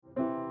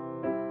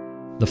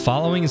The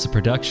following is a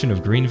production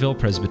of Greenville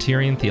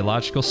Presbyterian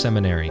Theological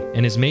Seminary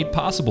and is made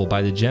possible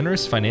by the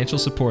generous financial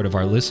support of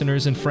our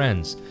listeners and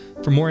friends.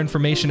 For more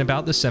information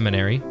about the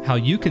seminary, how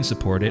you can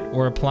support it,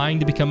 or applying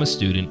to become a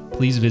student,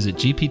 please visit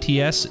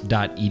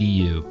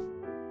gpts.edu.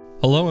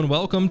 Hello and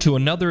welcome to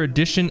another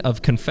edition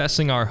of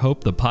Confessing Our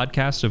Hope, the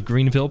podcast of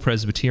Greenville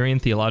Presbyterian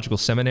Theological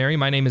Seminary.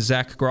 My name is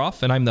Zach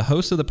Groff, and I'm the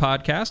host of the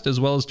podcast, as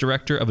well as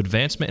Director of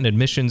Advancement and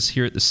Admissions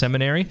here at the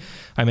seminary.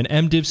 I'm an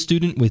MDiv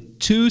student with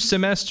 2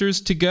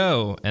 semesters to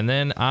go, and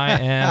then I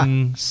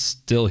am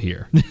still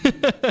here.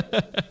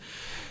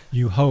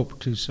 You hope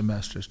 2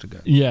 semesters to go.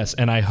 Yes,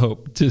 and I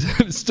hope to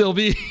still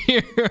be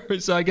here.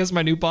 So I guess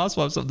my new boss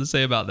will have something to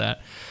say about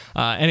that.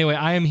 Anyway,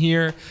 I am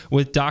here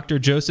with Dr.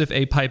 Joseph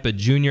A. Pipa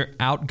Jr.,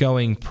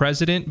 outgoing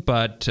president,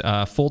 but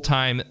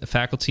full-time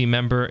faculty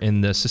member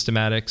in the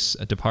systematics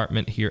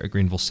department here at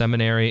Greenville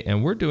Seminary.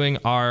 And we're doing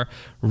our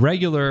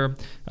regular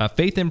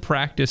Faith in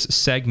Practice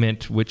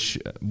segment, which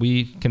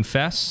we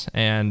confess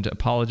and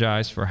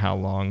apologize for how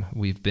long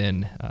we've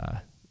been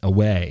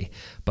away,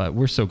 but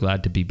we're so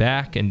glad to be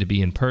back and to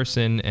be in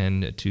person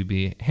and to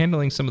be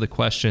handling some of the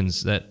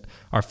questions that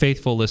our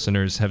faithful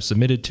listeners have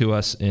submitted to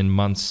us in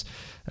months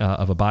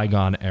of a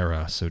bygone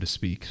era, so to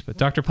speak. But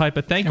Dr.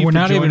 Pipa, thank you for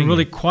joining me. We're not even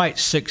really quite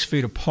 6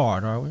 feet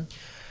apart, are we?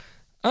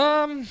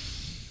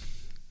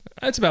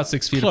 It's about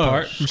 6 feet Close.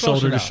 apart from Close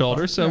shoulder enough. to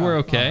shoulder, so Yeah, we're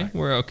okay. right.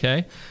 We're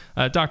okay.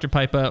 Dr.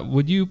 Pipa,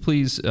 would you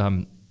please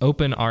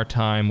open our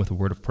time with a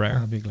word of prayer?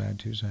 I'll be glad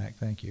to, Zach.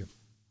 Thank you.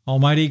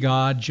 Almighty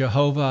God,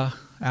 Jehovah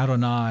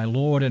Adonai,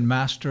 Lord and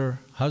Master,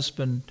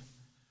 husband,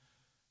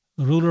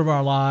 the ruler of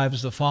our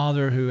lives, the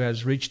Father who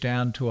has reached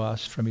down to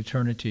us from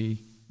eternity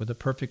with a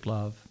perfect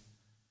love,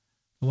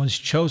 the one who's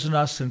chosen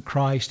us in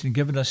Christ and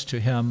given us to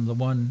him, the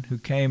one who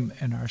came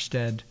in our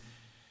stead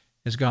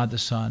is God the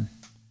Son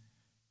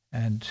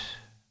and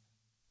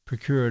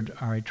procured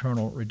our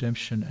eternal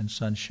redemption and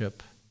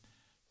sonship,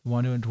 the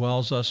one who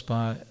indwells us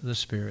by the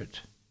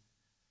Spirit.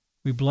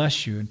 We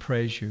bless you and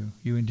praise you.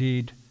 You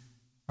indeed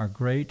are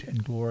great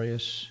and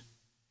glorious.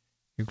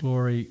 Your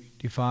glory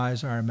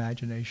defies our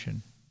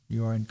imagination.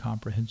 You are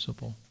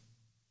incomprehensible.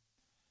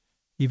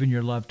 Even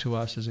your love to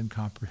us is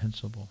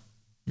incomprehensible.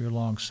 You're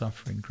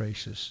long-suffering,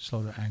 gracious,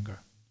 slow to anger.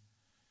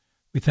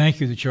 We thank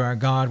you that you're our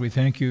God. We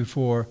thank you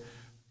for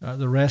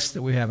the rest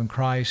that we have in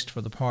Christ,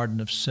 for the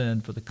pardon of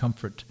sin, for the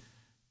comfort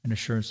and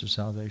assurance of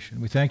salvation.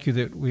 We thank you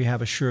that we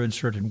have a sure and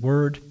certain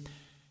word,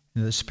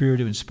 and the Spirit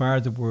who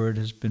inspired the word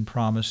has been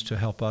promised to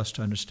help us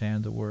to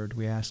understand the word.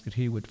 We ask that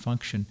he would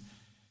function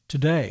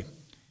today,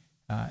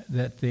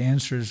 that the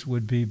answers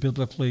would be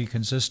biblically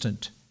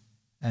consistent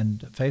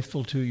and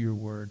faithful to your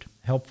word,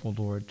 helpful,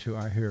 Lord, to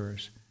our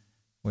hearers.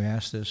 We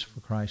ask this for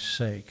Christ's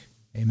sake.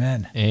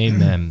 Amen.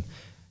 Amen.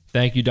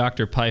 Thank you,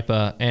 Dr.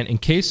 Pipa. And in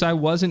case I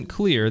wasn't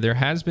clear, there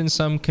has been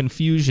some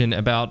confusion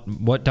about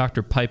what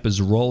Dr. Pipa's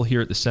role here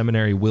at the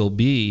seminary will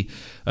be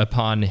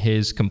upon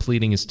his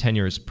completing his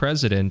tenure as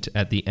president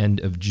at the end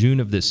of June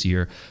of this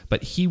year.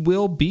 But he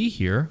will be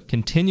here,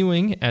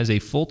 continuing as a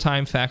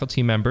full-time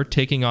faculty member,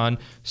 taking on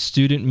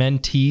student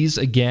mentees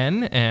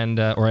again, and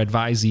or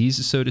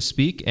advisees, so to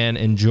speak, and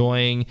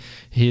enjoying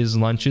his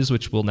lunches,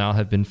 which will now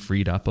have been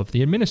freed up of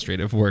the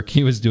administrative work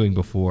he was doing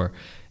before.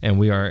 And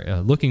we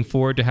are looking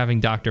forward to having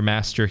Dr.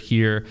 Master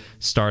here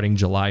starting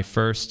July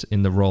 1st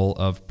in the role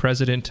of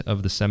president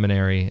of the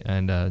seminary,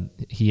 and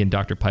he and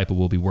Dr. Pipa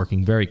will be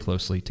working very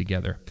closely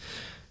together.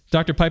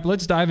 Dr. Pipa,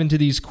 let's dive into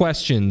these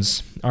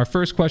questions. Our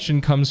first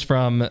question comes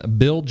from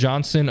Bill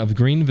Johnson of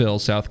Greenville,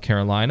 South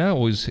Carolina.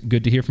 Always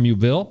good to hear from you,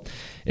 Bill.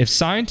 If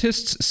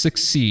scientists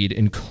succeed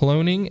in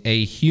cloning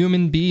a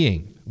human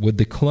being, would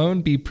the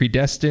clone be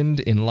predestined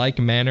in like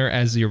manner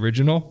as the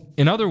original?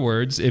 In other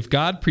words, if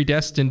God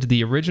predestined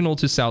the original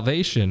to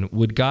salvation,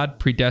 would God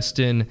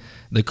predestine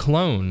the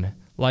clone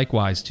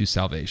likewise to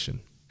salvation?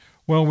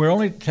 Well, we're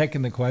only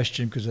taking the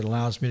question because it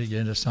allows me to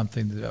get into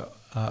something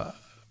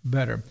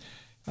better.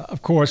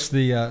 Of course,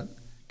 the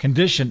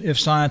condition, if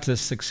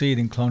scientists succeed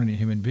in cloning a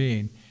human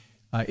being,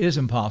 is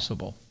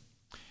impossible.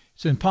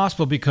 It's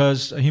impossible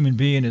because a human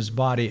being is a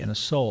body and a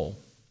soul.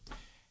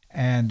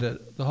 And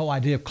the whole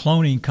idea of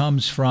cloning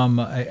comes from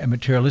a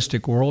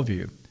materialistic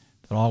worldview,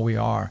 that all we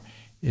are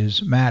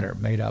is matter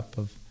made up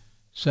of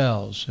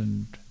cells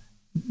and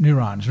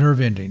neurons,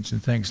 nerve endings,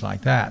 and things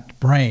like that,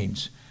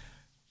 brains.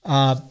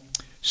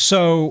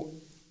 So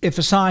if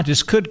a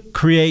scientist could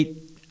create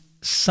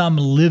some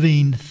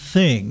living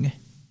thing,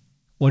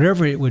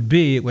 whatever it would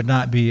be, it would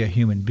not be a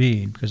human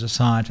being, because a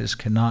scientist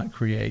cannot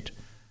create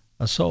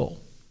a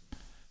soul.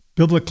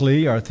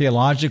 Biblically or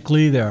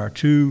theologically, there are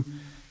 2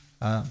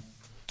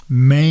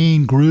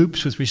 main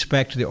groups with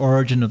respect to the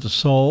origin of the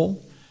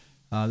soul.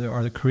 There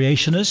are the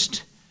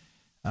creationists.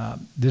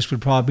 This would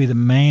probably be the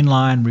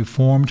mainline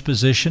Reformed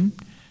position.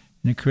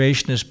 And the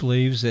creationist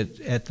believes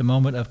that at the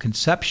moment of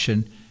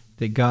conception,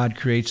 that God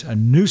creates a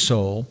new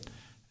soul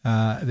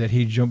that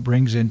he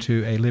brings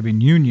into a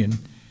living union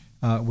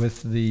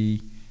with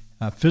the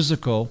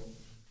physical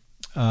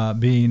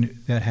being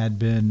that had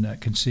been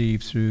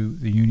conceived through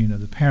the union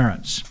of the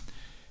parents.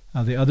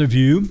 The other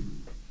view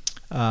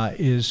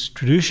is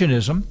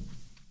traditionism,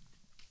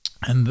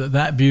 and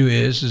that view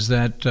is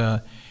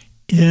that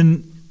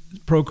in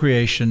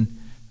procreation,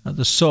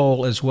 the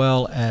soul as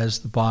well as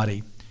the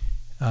body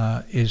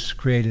is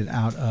created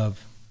out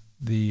of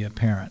the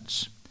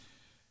parents.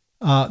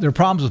 There are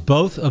problems with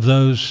both of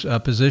those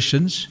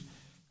positions.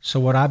 So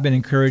what I've been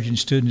encouraging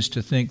students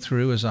to think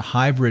through is a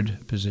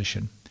hybrid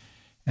position,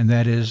 and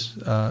that is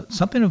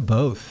something of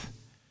both.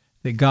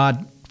 That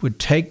God would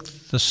take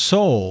the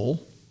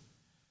soul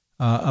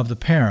of the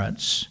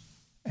parents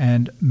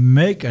and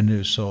make a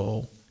new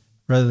soul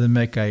rather than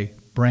make a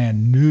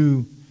brand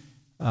new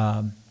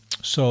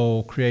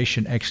soul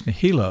creation ex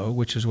nihilo,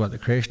 which is what the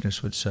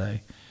creationists would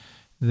say,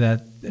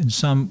 that in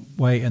some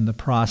way in the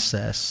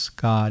process,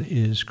 God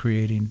is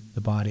creating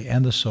the body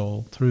and the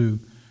soul through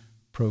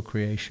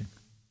procreation.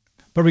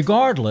 But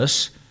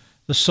regardless,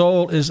 the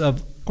soul is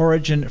of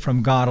origin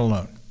from God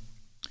alone.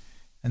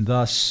 And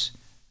thus,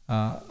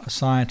 a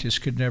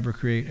scientist could never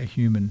create a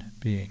human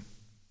being.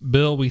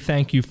 Bill, we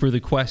thank you for the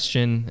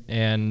question,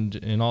 and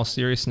in all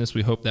seriousness,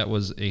 we hope that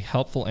was a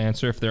helpful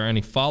answer. If there are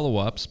any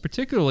follow-ups,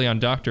 particularly on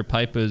Dr.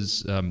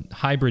 Pipa's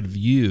hybrid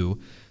view,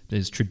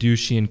 his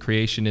Traducian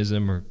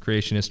creationism or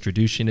creationist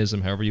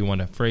Traducianism, however you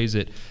want to phrase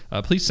it,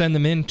 please send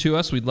them in to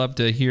us. We'd love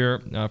to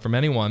hear from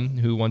anyone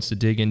who wants to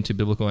dig into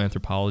biblical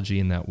anthropology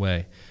in that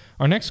way.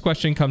 Our next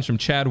question comes from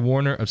Chad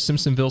Warner of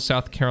Simpsonville,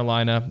 South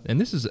Carolina,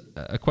 and this is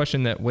a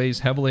question that weighs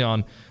heavily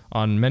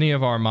on many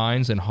of our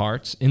minds and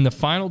hearts. In the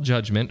final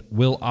judgment,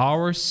 will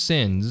our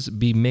sins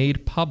be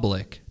made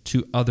public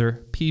to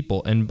other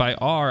people? And by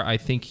our, I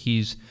think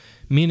he's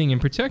meaning in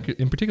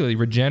particularly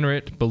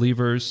regenerate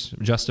believers,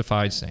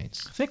 justified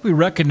saints. I think we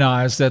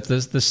recognize that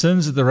the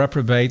sins of the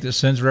reprobate, the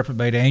sins of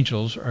reprobate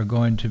angels, are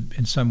going to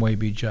in some way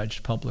be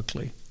judged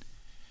publicly.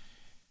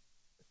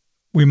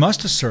 We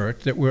must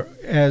assert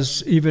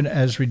that even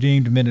as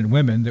redeemed men and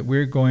women, that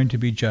we're going to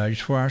be judged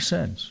for our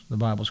sins. The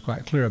Bible's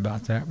quite clear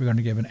about that. We're going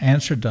to give an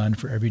answer done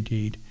for every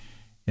deed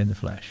in the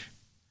flesh.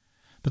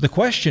 But the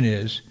question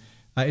is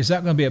that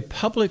going to be a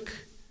public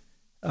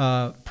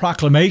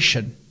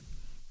proclamation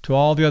to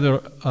all the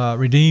other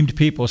redeemed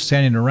people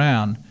standing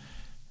around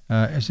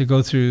as they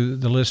go through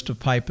the list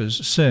of Pipa's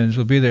sins?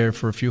 Will be there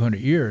for a few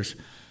hundred years.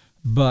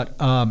 But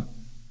I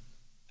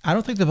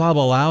don't think the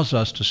Bible allows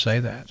us to say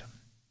that.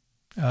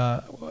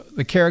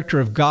 The character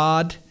of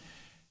God,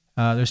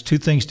 there's two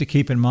things to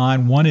keep in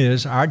mind. One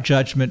is our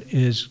judgment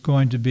is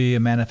going to be a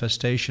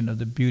manifestation of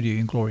the beauty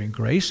and glory and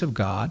grace of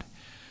God.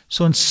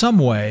 So in some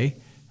way,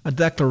 a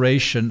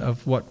declaration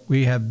of what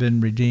we have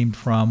been redeemed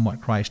from,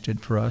 what Christ did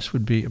for us,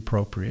 would be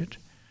appropriate.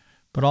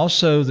 But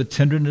also the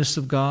tenderness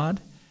of God,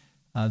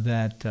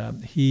 that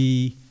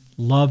He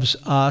loves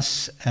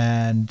us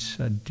and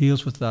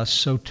deals with us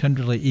so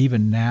tenderly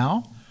even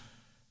now.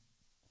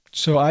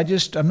 So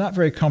I'm not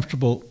very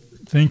comfortable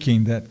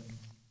thinking that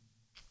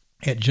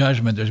at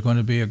judgment there's going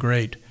to be a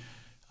great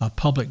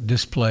public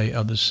display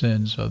of the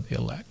sins of the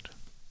elect.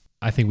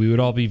 I think we would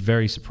all be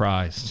very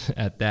surprised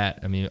at that.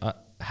 I mean,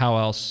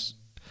 how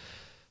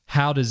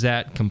does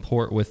that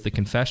comport with the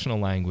confessional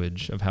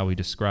language of how we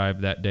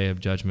describe that day of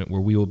judgment where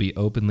we will be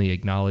openly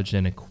acknowledged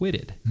and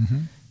acquitted?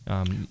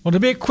 Mm-hmm. Well, to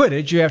be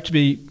acquitted, you have to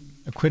be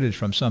acquitted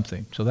from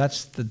something. So I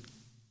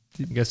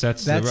guess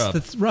that's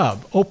the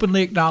rub.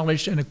 Openly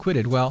acknowledged and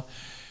acquitted. Well,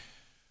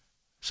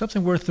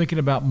 something worth thinking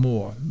about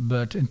more.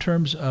 But in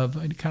terms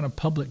of any kind of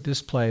public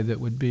display that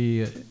would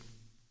be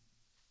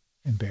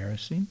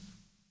embarrassing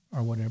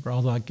or whatever,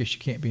 although I guess you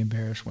can't be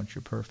embarrassed once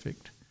you're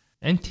perfect.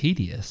 And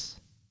tedious.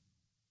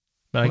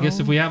 But I guess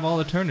if we have all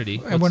eternity,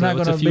 and we're not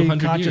going to be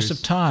conscious years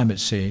of time, it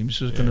seems.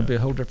 There's going to be a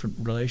whole different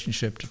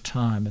relationship to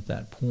time at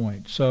that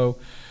point. So,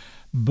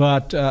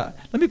 but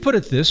let me put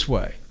it this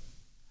way.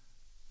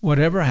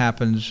 Whatever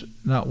happens,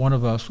 not one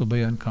of us will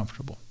be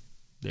uncomfortable.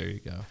 There you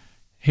go.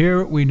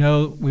 Here we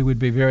know we would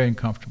be very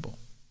uncomfortable.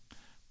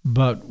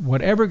 But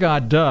whatever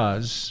God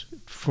does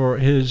for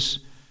His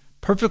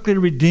perfectly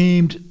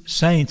redeemed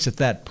saints at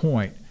that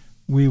point,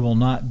 we will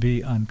not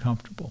be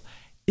uncomfortable.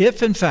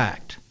 If, in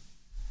fact,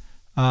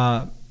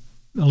 the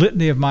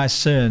litany of my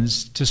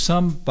sins to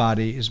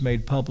somebody is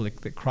made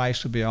public, that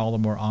Christ will be all the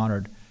more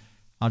honored,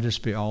 I'll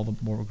just be all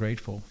the more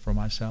grateful for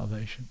my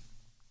salvation.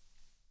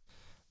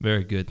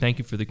 Very good. Thank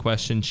you for the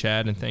question,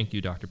 Chad, and thank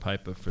you, Dr.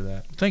 Pipa, for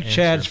that. Thank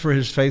Chad for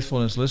his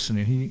faithfulness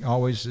listening. He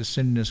always is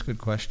sending us good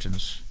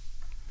questions.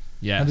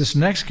 Yes. And this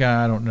next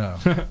guy, I don't know.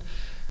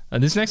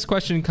 This next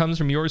question comes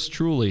from yours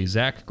truly,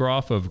 Zach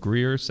Groff of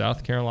Greer,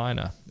 South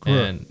Carolina.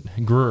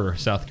 Greer,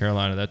 South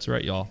Carolina. That's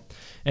right, y'all.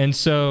 And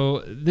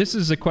so this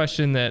is a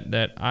question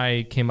that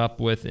I came up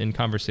with in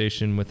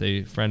conversation with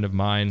a friend of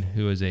mine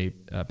who is a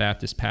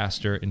Baptist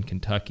pastor in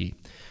Kentucky.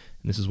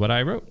 And this is what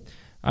I wrote.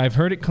 I've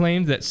heard it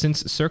claimed that since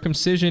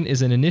circumcision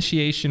is an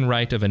initiation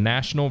rite of a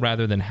national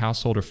rather than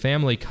household or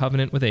family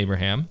covenant with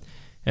Abraham,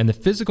 and the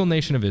physical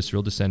nation of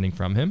Israel descending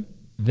from him,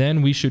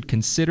 then we should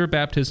consider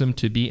baptism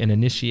to be an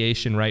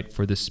initiation rite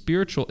for the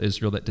spiritual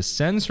Israel that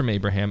descends from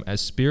Abraham as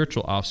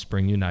spiritual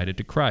offspring united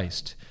to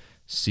Christ.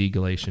 See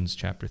Galatians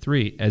chapter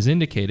 3, as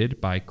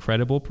indicated by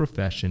credible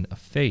profession of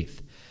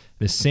faith.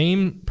 The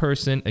same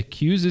person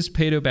accuses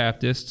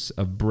Paedobaptists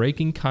of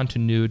breaking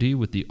continuity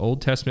with the Old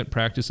Testament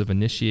practice of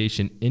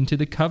initiation into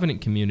the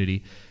covenant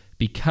community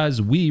because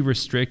we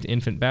restrict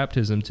infant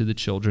baptism to the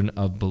children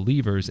of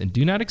believers and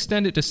do not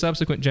extend it to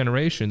subsequent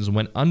generations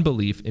when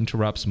unbelief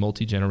interrupts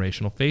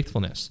multi-generational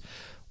faithfulness.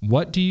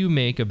 What do you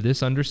make of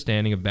this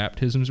understanding of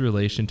baptism's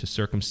relation to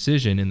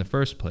circumcision in the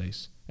first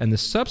place, and the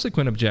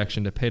subsequent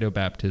objection to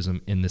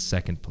paedobaptism in the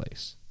second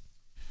place?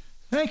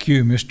 Thank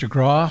you, Mr.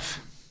 Groff.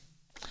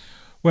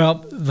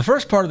 Well, the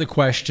first part of the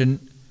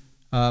question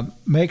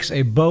makes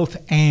a both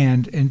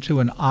and into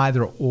an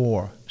either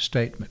or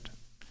statement,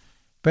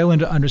 failing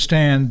to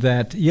understand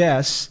that,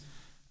 yes,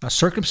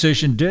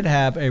 circumcision did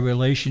have a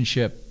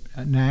relationship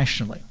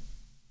nationally,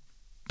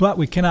 but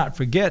we cannot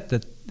forget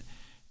that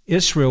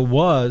Israel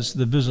was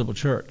the visible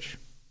church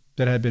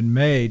that had been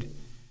made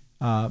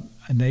a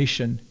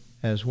nation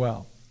as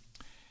well.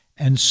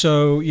 And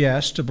so,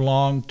 yes, to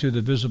belong to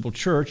the visible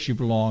church, you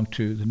belong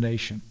to the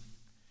nation.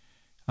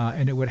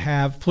 And it would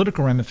have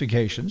political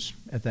ramifications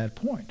at that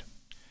point.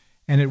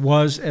 And it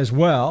was as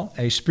well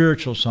a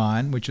spiritual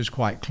sign, which is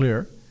quite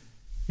clear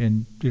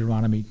in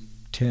Deuteronomy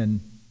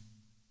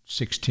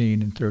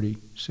 10:16 and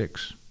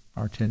 36,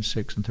 or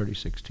 10:6 and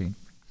 30:16.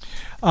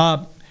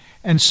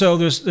 And so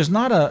there's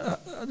not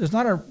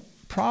a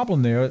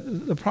problem there.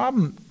 The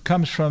problem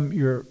comes from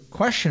your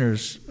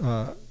questioners,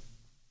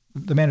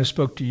 the man who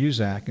spoke to you,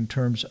 Zach, in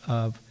terms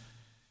of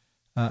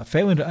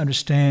failing to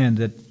understand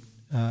that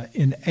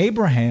in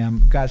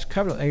Abraham, God's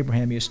covenant with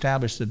Abraham, he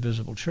established the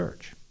visible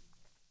church.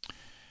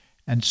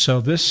 And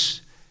so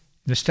this,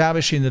 in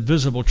establishing the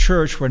visible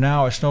church, where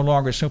now it's no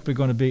longer simply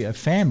going to be a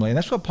family. And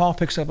that's what Paul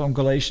picks up on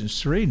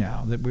Galatians 3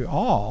 now, that we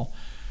all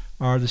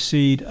are the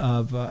seed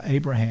of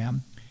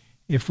Abraham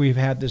if we've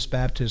had this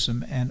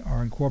baptism and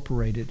are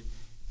incorporated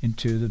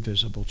into the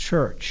visible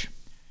church.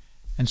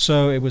 And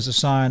so it was a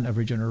sign of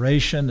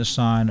regeneration, a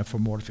sign of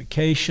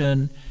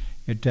mortification.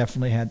 It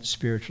definitely had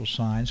spiritual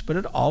signs, but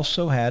it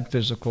also had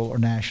physical or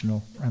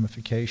national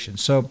ramifications.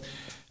 So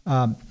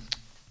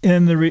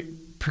in the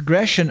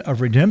progression of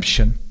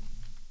redemption,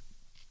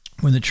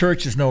 when the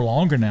church is no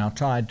longer now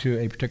tied to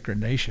a particular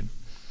nation,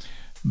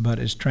 but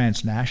is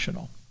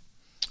transnational,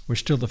 we're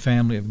still the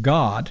family of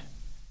God,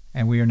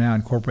 and we are now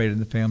incorporated in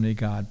the family of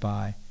God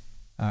by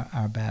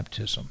our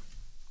baptism.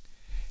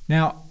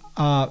 Now,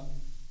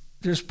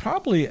 there's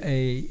probably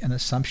an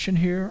assumption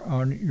here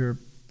on your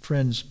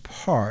friend's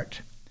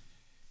part.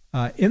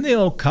 In the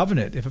Old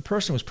Covenant, if a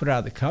person was put out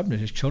of the covenant,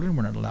 his children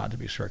were not allowed to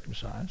be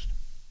circumcised.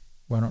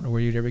 Well, I don't know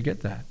where you'd ever get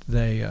that.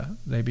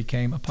 They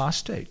became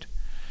apostate.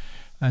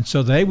 And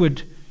so they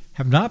would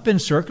have not been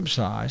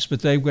circumcised, but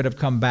they would have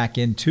come back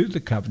into the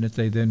covenant.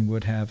 They then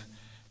would have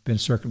been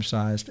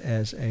circumcised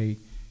as a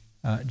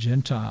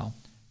Gentile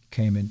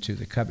came into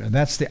the covenant. And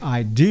that's the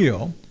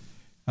ideal.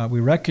 We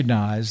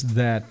recognize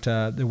that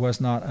there was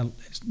not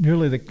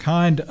nearly the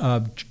kind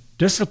of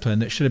discipline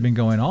that should have been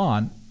going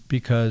on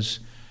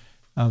because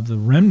of the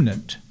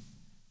remnant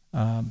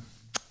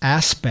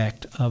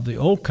aspect of the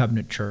Old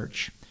Covenant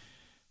church,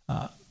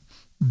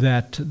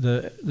 that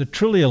the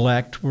truly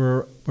elect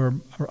were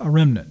a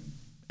remnant.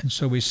 And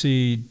so we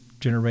see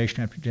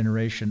generation after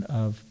generation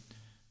of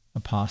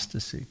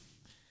apostasy.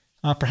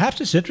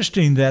 Perhaps it's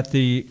interesting that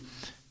the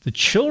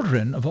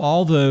children of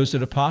all those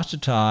that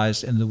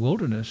apostatized in the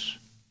wilderness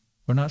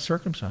were not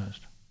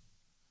circumcised.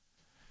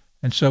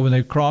 And so when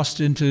they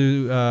crossed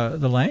into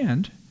the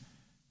land,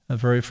 the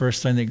very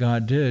first thing that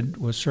God did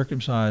was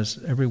circumcise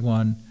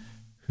everyone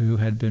who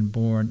had been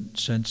born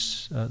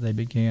since they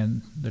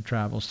began the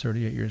travels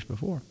 38 years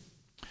before.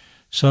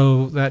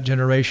 So that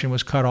generation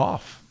was cut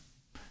off,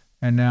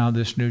 and now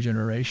this new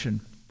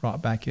generation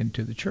brought back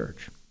into the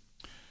church.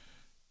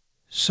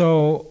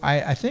 So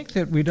I think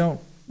that we don't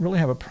really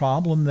have a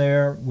problem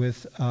there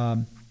with,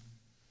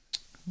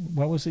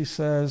 what was he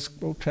says,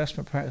 Old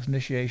Testament practice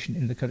initiation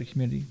into the covenant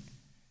community.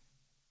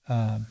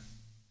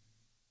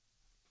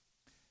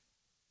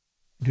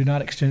 Do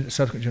not extend it to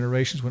subsequent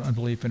generations when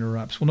unbelief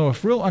interrupts. Well, no,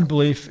 if real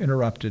unbelief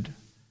interrupted,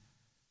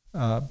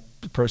 the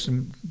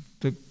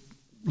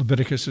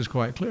Leviticus is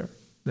quite clear.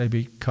 They'd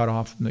be cut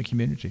off from the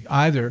community,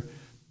 either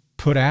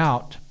put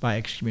out by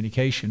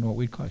excommunication, or what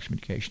we'd call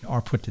excommunication,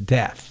 or put to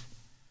death.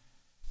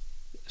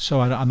 So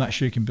I'm not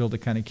sure you can build the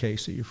kind of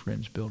case that your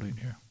friend's building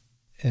here.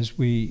 As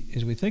we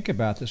think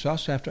about this, we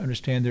also have to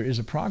understand there is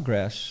a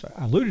progress,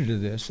 I alluded to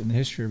this, in the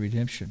history of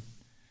redemption.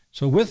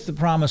 So with the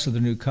promise of the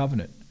new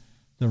covenant,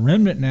 the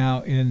remnant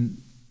now in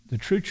the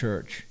true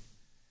church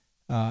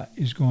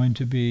is going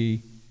to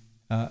be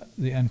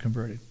the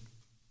unconverted.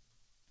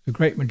 The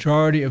great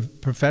majority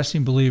of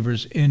professing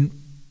believers in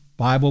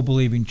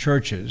Bible-believing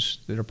churches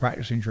that are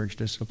practicing church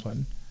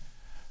discipline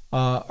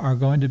are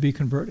going to be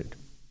converted.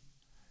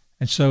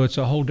 And so it's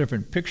a whole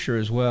different picture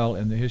as well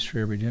in the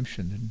history of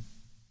redemption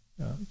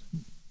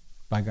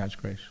by God's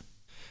grace.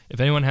 If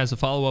anyone has a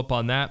follow-up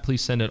on that,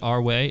 please send it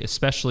our way,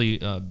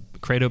 especially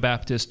Credo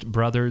Baptist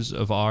brothers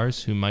of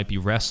ours who might be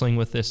wrestling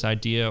with this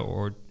idea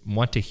or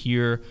want to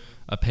hear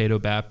a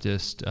Paedo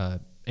Baptist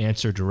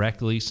answer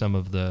directly some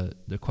of the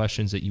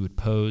questions that you would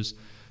pose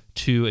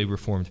to a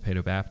Reformed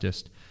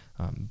Paedo-Baptist.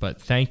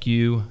 But thank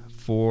you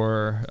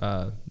for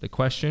the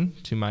question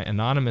to my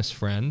anonymous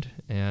friend,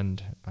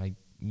 and I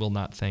will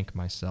not thank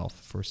myself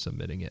for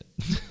submitting it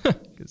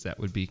because that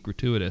would be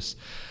gratuitous.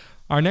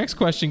 Our next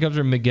question comes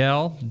from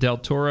Miguel Del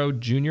Toro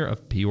Jr.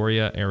 of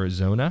Peoria,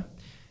 Arizona.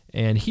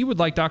 And he would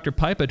like Dr.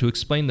 Pipa to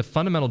explain the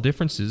fundamental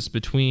differences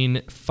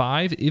between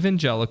 5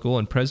 evangelical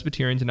and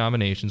Presbyterian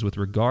denominations with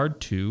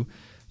regard to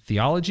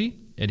theology,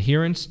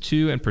 adherence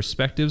to and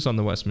perspectives on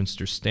the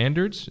Westminster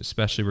Standards,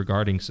 especially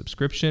regarding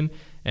subscription,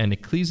 and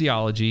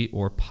ecclesiology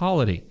or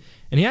polity.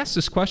 And he asks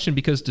this question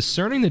because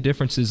discerning the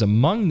differences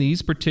among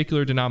these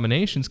particular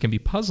denominations can be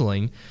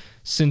puzzling,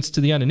 since to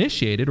the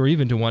uninitiated, or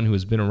even to one who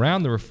has been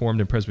around the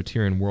Reformed and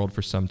Presbyterian world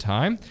for some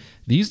time,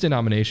 these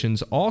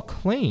denominations all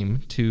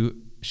claim to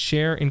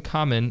share in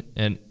common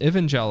an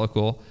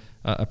evangelical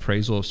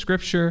appraisal of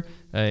Scripture,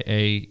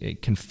 a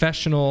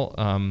confessional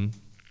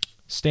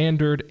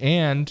standard,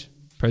 and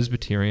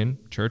Presbyterian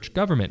church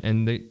government.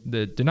 And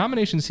the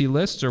denominations he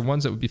lists are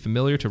ones that would be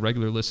familiar to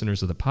regular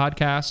listeners of the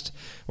podcast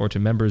or to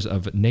members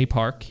of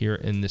NAPARC here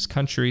in this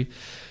country: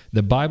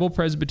 the Bible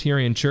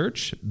Presbyterian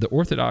Church, the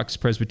Orthodox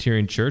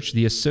Presbyterian Church,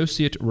 the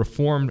Associate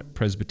Reformed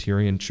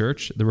Presbyterian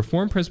Church, the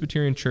Reformed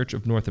Presbyterian Church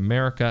of North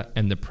America,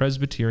 and the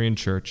Presbyterian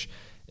Church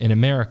in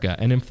America.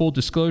 And in full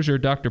disclosure,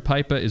 Dr.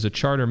 Pipa is a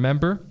charter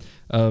member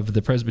of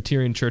the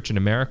Presbyterian Church in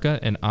America,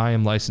 and I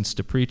am licensed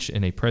to preach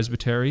in a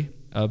presbytery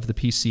of the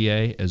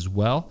PCA as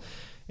well.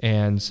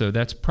 And so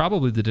that's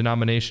probably the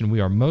denomination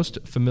we are most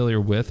familiar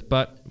with,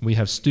 but we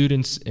have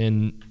students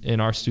in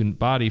our student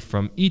body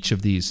from each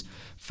of these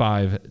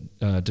 5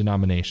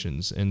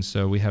 denominations. And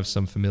so we have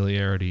some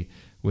familiarity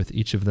with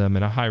each of them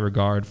and a high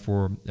regard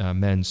for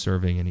men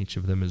serving in each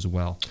of them as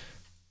well.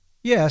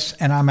 Yes,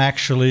 and I'm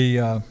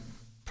actually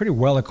pretty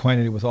well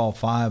acquainted with all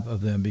 5 of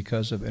them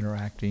because of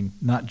interacting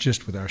not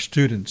just with our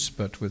students,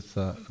 but with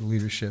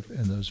leadership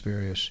in those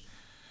various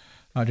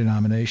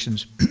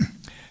denominations.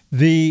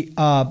 The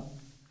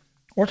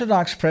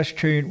Orthodox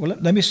Presbyterian, well,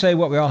 let me say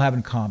what we all have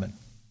in common.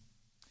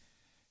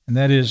 And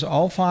that is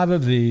all 5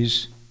 of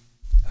these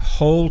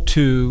hold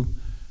to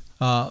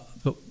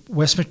the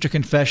Westminster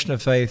Confession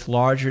of Faith,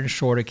 larger and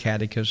shorter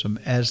catechism,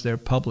 as their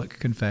public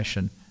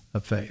confession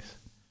of faith.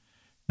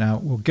 Now,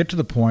 we'll get to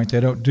the point. They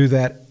don't do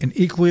that in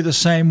equally the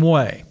same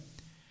way.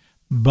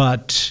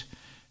 But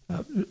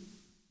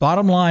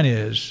bottom line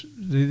is,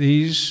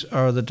 these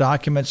are the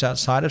documents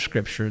outside of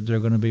Scripture. They're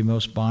going to be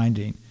most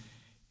binding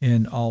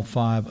in all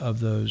 5 of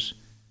those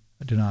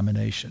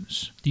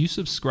denominations. Do you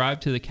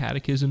subscribe to the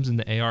catechisms in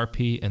the ARP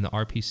and the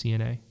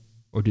RPCNA?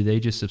 Or do they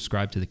just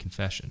subscribe to the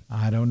confession?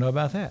 I don't know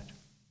about that.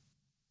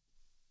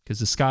 Because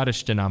the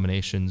Scottish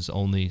denominations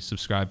only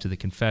subscribe to the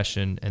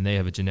confession, and they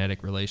have a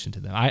genetic relation to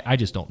them. I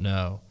just don't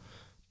know.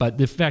 But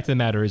the fact of the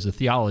matter is the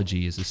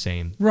theology is the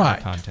same. Right.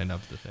 The content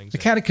of the things. The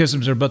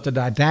catechisms are but the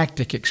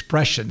didactic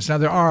expressions. Now,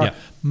 there are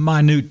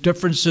minute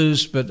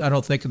differences, but I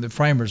don't think in the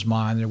framer's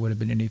mind there would have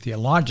been any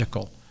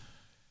theological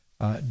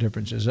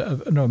differences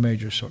of no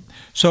major sort.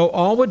 So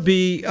all would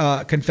be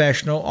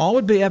confessional. All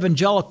would be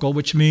evangelical,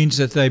 which means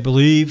that they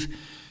believe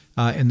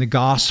in the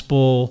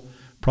gospel,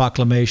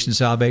 proclamation,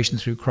 salvation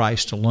through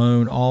Christ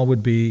alone. All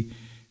would be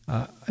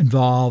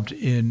involved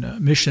in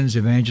missions,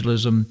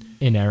 evangelism,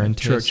 inerrantist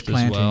church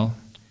planting. As well.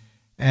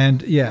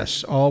 And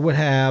yes, all would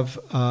have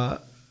a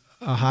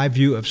high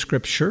view of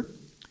Scripture,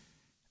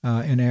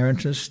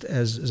 inerrantist,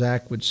 as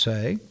Zach would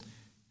say.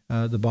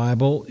 The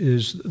Bible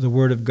is the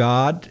Word of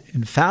God.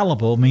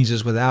 Infallible means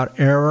it's without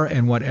error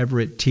in whatever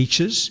it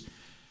teaches,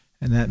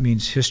 and that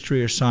means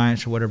history or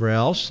science or whatever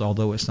else,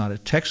 although it's not a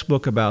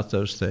textbook about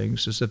those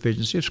things. The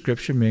sufficiency of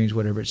Scripture means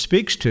whatever it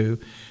speaks to,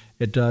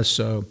 it does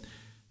so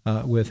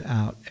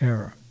without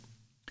error.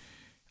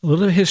 A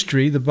little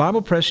history. The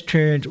Bible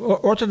Presbyterians,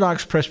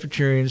 Orthodox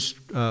Presbyterians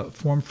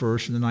formed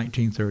first in the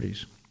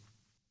 1930s.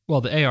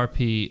 Well, the ARP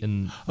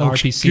and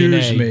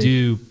RPCNA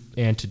do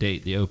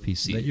antedate the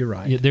OPC. You're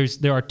right.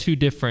 There are 2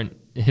 different,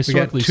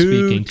 historically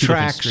speaking, 2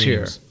 tracks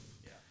different streams.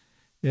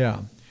 Here.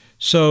 Yeah.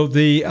 So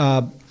the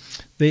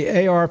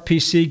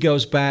ARPC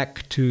goes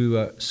back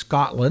to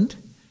Scotland.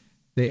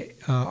 The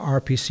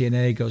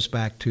RPCNA goes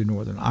back to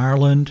Northern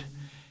Ireland.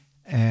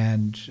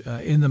 And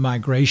in the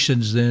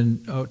migrations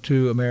then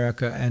to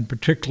America, and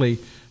particularly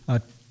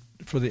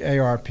for the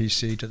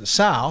ARPC to the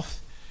south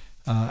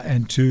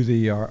and to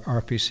the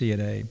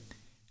RPCNA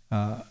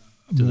to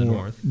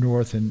the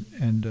north and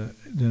then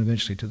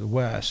eventually to the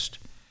west.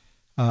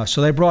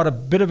 So they brought a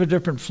bit of a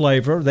different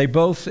flavor. They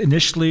both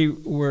initially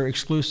were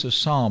exclusive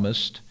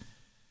psalmist,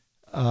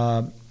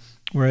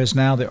 whereas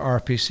now the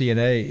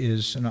RPCNA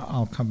is, and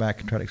I'll come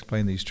back and try to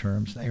explain these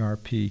terms, the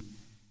ARP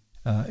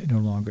no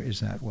longer is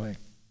that way.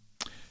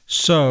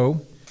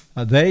 So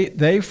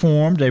they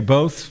formed, they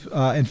both,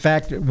 in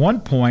fact, at one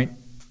point,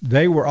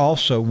 they were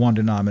also one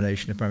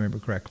denomination, if I remember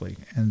correctly,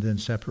 and then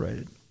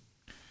separated.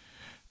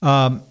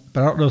 But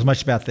I don't know as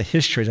much about the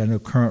history as I know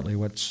currently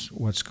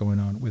what's going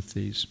on with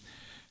these.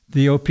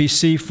 The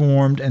OPC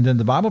formed, and then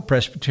the Bible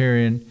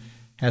Presbyterian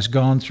has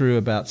gone through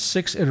about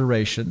 6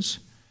 iterations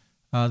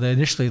They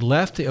initially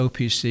left the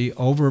OPC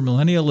over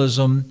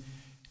millennialism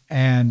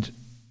and,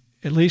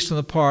 at least on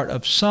the part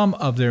of some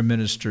of their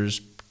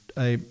ministers,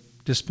 a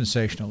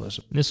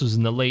dispensationalism. This was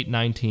in the late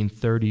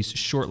 1930s,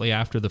 shortly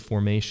after the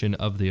formation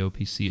of the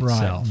OPC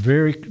itself. Right,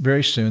 very,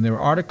 very soon. There were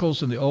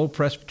articles in the old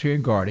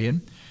Presbyterian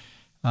Guardian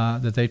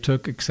that they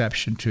took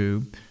exception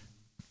to,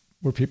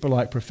 where people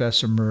like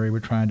Professor Murray were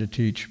trying to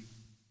teach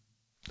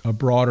a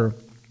broader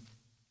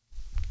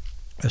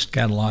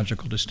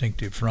eschatological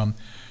distinctive from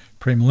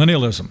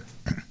premillennialism.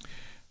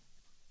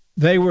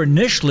 They were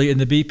initially in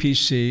the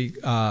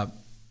BPC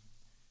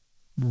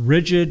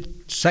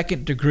rigid,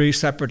 second-degree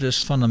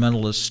separatist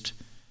fundamentalist.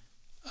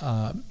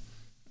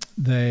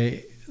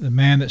 The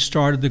man that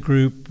started the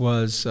group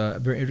was a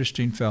very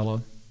interesting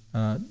fellow,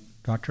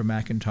 Dr.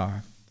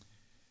 McIntyre.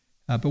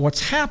 But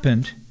what's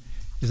happened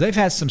is they've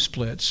had some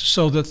splits,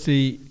 so that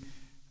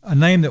a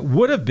name that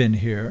would have been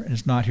here, and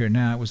is not here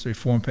now, was the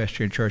Reformed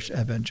Presbyterian Church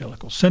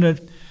Evangelical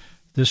Synod.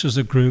 This is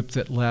a group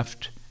that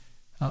left,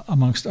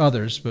 amongst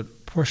others, but a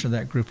portion of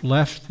that group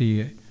left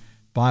the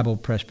Bible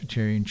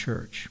Presbyterian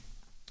Church.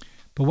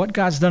 But what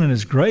God's done in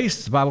His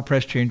grace, the Bible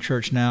Presbyterian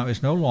Church now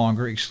is no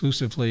longer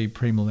exclusively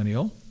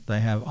premillennial. They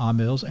have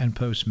amills and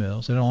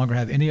postmills. They no longer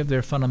have any of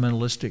their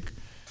fundamentalistic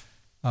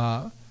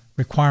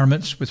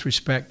requirements with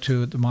respect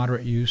to the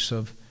moderate use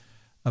of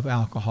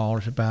alcohol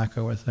or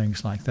tobacco or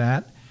things like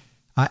that.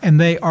 And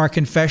they are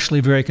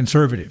confessionally very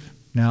conservative.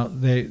 Now,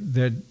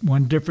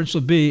 one difference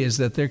will be is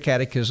that their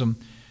catechism,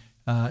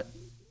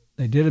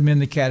 they did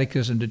amend the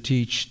catechism to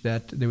teach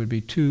that there would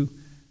be two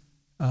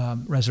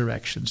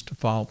resurrections to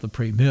follow the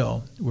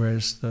pre-mill,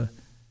 whereas the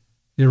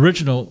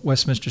original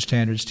Westminster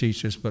Standards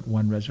teaches but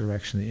one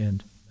resurrection at the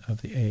end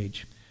of the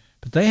age.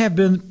 But they have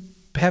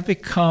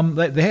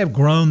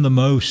grown the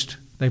most,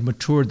 they've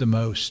matured the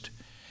most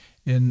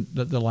in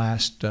the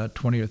last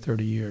 20 or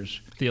 30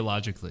 years.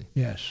 Theologically.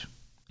 Yes.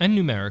 And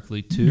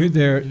numerically, too.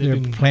 They're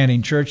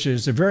planting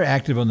churches. They're very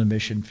active on the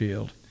mission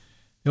field.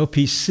 The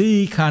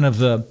OPC, kind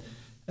of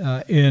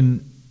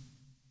in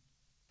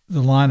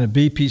the line of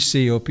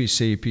BPC,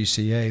 OPC,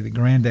 PCA, the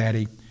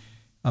granddaddy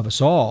of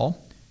us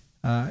all,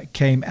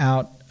 came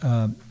out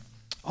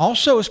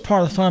also as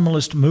part of the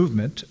fundamentalist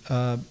movement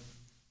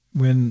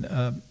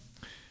when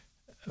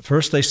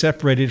first they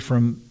separated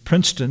from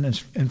Princeton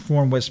and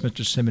formed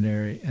Westminster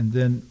Seminary, and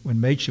then when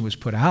Machen was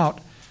put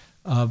out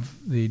of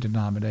the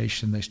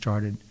denomination, they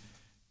started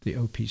the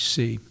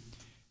OPC.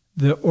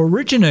 The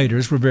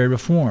originators were very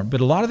Reformed, but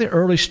a lot of the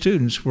early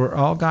students were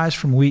all guys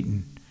from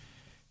Wheaton,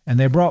 and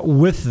they brought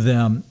with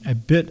them a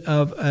bit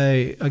of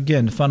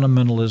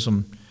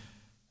fundamentalism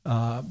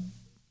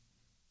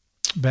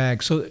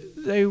bag. So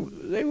they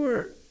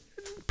were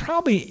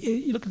probably,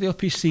 you look at the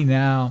OPC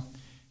now,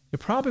 they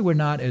probably were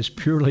not as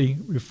purely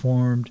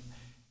Reformed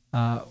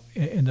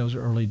in those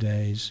early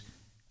days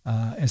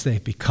as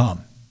they've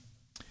become.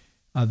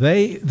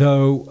 They,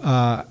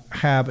 though,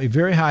 have a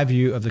very high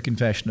view of the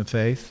Confession of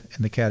Faith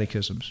and the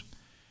catechisms.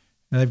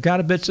 And they've got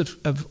a bit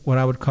of what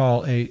I would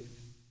call a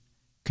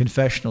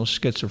confessional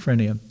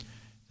schizophrenia.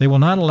 They will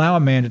not allow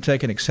a man to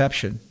take an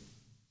exception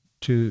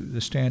to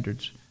the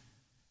standards,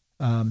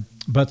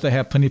 but they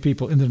have plenty of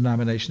people in the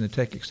denomination that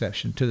take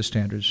exception to the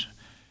standards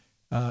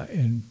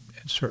in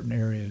certain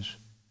areas.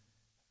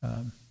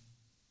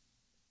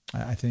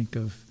 I think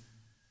of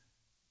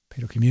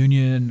paedo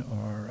communion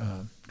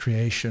or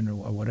creation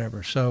or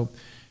whatever. So,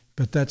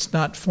 but that's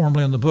not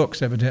formally on the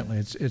books. Evidently,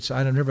 it's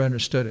I've never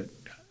understood it.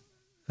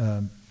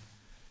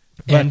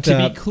 And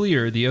to be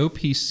clear, the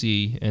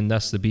OPC and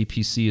thus the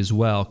BPC as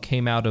well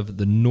came out of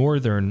the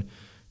Northern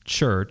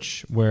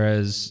Church,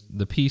 whereas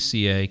the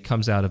PCA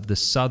comes out of the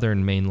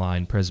Southern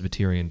Mainline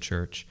Presbyterian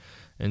Church.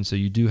 And so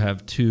you do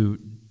have two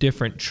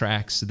different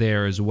tracks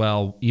there as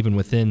well, even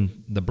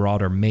within the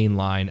broader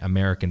mainline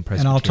American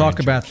Presbyterian And I'll talk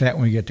Church. about that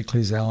when we get to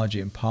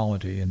ecclesiology and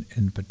polity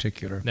in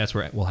particular. That's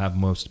where we'll have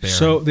most bearing.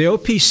 So the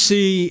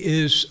OPC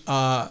is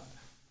a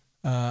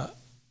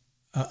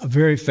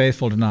very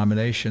faithful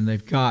denomination.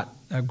 They've got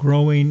a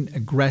growing,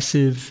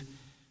 aggressive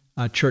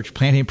church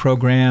planting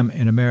program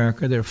in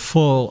America. They're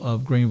full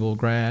of Greenville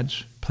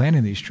grads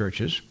planting these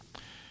churches.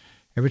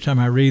 Every time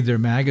I read their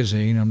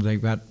magazine,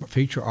 they've got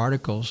feature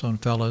articles on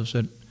fellows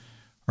that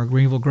are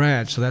Greenville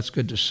grads, so that's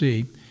good to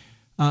see.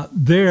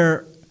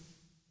 Their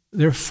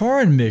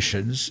foreign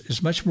missions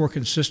is much more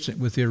consistent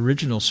with the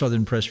original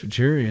Southern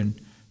Presbyterian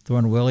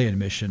Thornwellian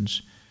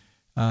missions.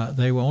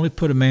 They will only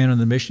put a man on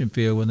the mission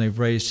field when they've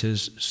raised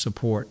his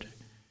support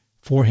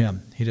for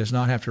him. He does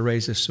not have to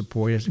raise his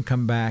support. He doesn't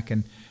come back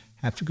and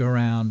have to go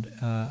around.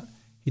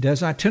 He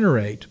does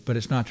itinerate, but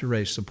it's not to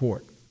raise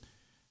support.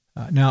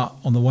 Now,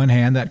 on the one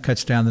hand, that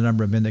cuts down the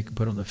number of men they can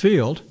put on the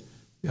field. On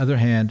the other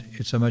hand,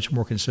 it's a much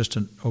more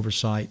consistent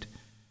oversight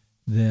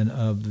than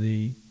of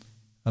the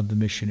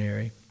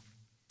missionary.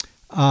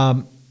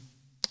 The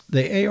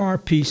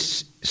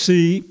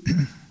ARPC,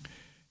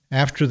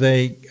 after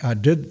they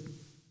did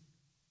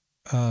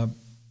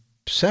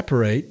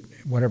separate,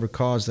 whatever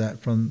caused that,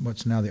 from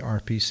what's now the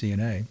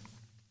RPCNA,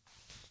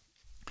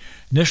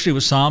 Initially it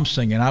was psalm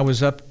singing. I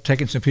was up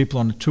taking some people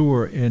on a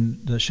tour in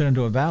the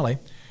Shenandoah Valley,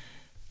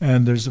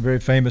 and there's a very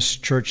famous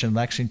church in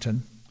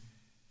Lexington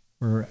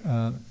where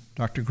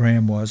Dr.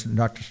 Graham was, and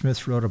Dr.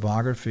 Smith wrote a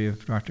biography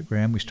of Dr.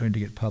 Graham. We started to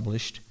get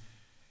published.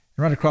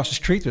 And right across the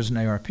street there's an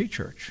ARP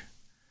church.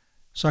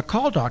 So I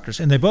called doctors,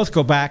 and they both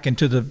go back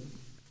into the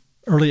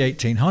early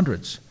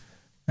 1800s.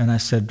 And I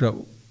said,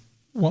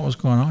 what was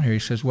going on here? He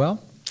says,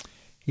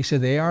 he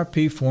said the ARP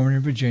formed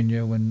in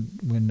Virginia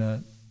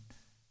when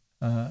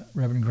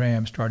Reverend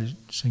Graham started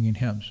singing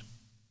hymns.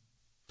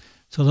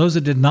 So those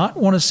that did not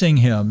want to sing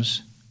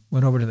hymns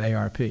went over to the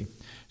ARP.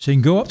 So you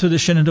can go up to the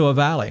Shenandoah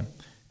Valley, and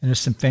there's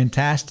some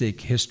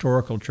fantastic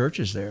historical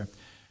churches there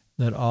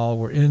that all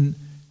were in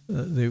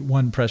the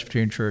one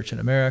Presbyterian church in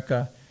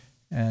America,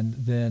 and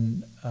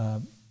then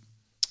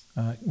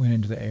went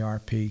into the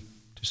ARP to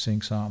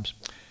sing psalms.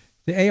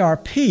 The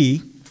ARP,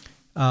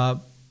 a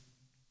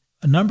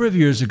number of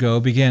years ago,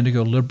 began to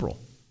go liberal.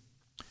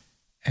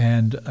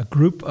 And a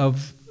group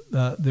of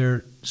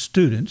their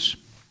students,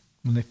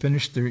 when they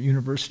finished their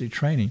university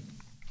training,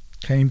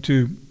 came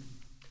to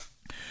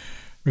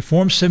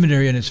Reformed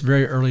Seminary in its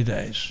very early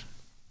days.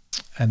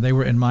 And they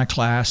were in my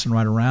class and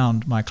right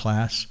around my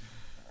class.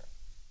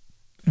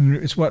 And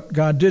it's what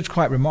God did is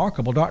quite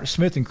remarkable. Dr.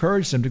 Smith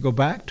encouraged them to go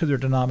back to their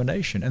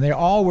denomination. And they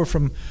all were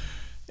from,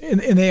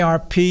 in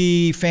ARP,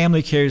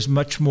 family carries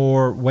much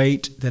more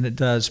weight than it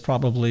does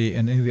probably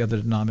in any of the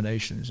other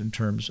denominations in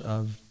terms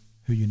of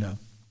who you know.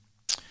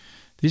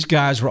 These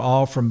guys were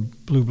all from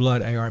blue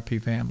blood ARP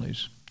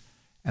families,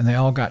 and they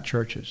all got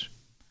churches.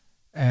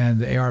 And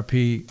the ARP,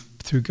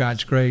 through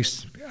God's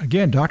grace,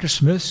 again, Dr.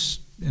 Smith's,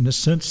 in a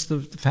sense, the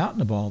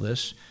fountain of all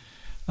this,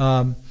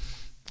 God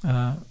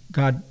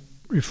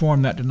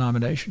reformed that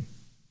denomination.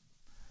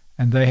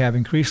 And they have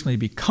increasingly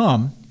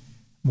become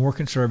more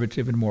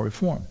conservative and more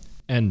reformed.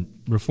 And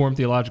Reformed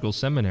Theological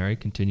Seminary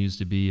continues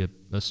to be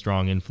a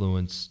strong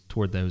influence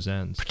toward those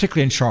ends.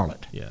 Particularly in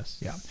Charlotte. Yes.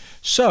 Yeah.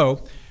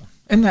 So,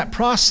 in that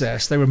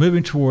process, they were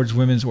moving towards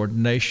women's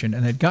ordination,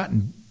 and they'd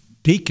gotten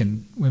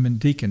women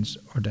deacons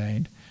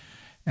ordained.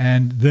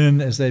 And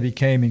then as they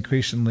became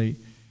increasingly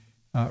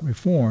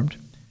reformed,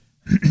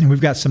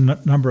 we've got some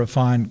number of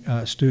fine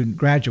student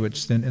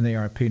graduates then in the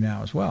ARP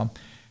now as well.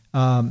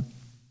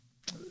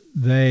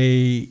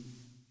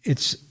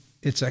 It's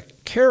a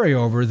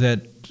carryover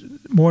that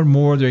more and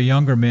more their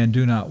younger men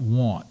do not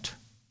want.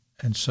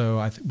 And so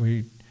I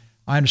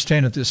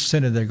understand at this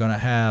synod they're going to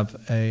have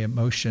a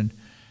motion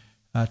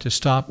to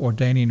stop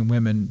ordaining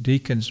women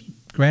deacons,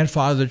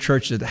 grandfather the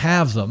churches that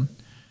have them,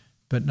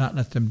 but not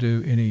let them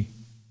do any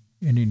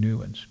new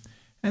ones.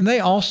 And they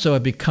also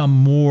have become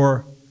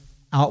more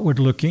outward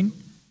looking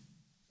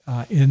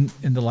in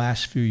the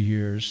last few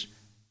years.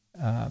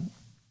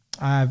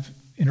 I've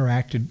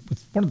interacted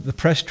with one of the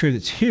presbytery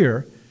that's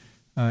here,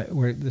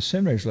 where the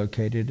seminary is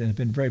located, and have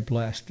been very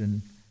blessed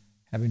in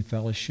having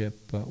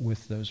fellowship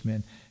with those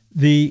men.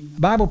 The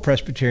Bible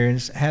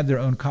Presbyterians had their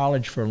own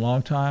college for a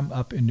long time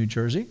up in New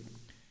Jersey,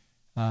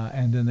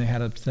 and then they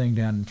had a thing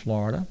down in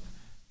Florida.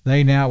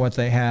 They now, what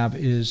they have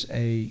is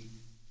a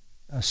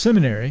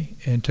seminary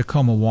in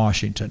Tacoma,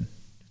 Washington.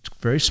 It's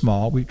very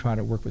small. We try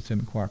to work with them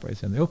and cooperate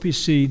with them. The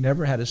OPC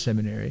never had a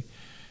seminary.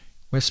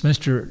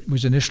 Westminster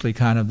was initially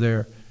kind of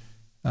their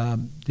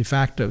de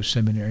facto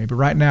seminary, but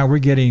right now we're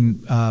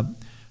getting a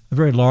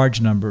very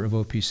large number of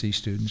OPC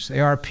students. The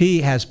ARP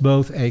has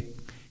both a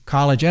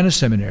college and a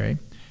seminary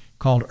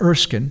called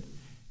Erskine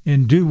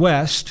in Due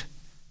West,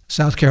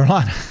 South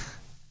Carolina.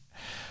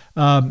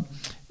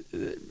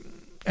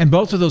 And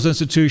both of those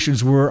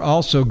institutions were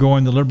also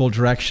going the liberal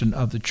direction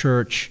of the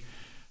church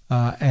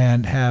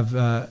and have,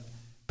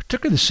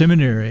 particularly the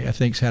seminary, I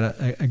think, has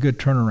had a good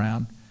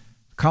turnaround.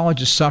 The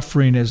college is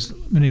suffering, as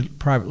many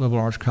private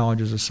liberal arts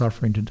colleges are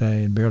suffering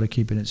today, and barely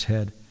keeping its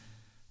head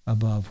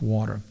above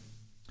water.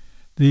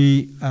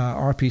 The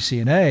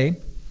RPCNA,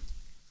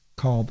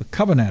 called the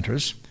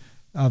Covenanters,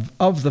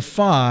 of the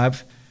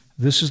five,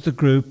 this is the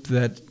group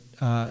that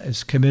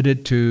is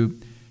committed to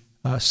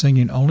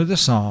singing only the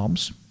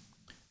Psalms,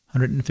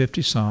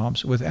 150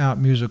 Psalms, without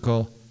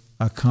musical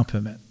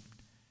accompaniment.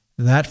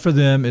 That for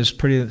them is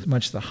pretty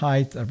much the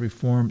height of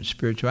Reformed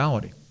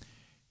spirituality.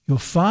 You'll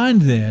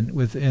find then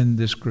within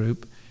this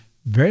group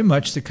very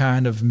much the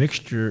kind of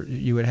mixture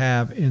you would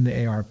have in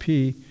the ARP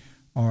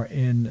or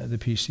in the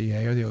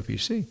PCA or the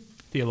OPC.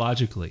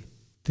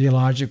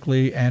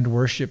 Theologically and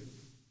worship.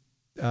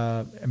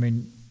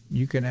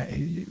 You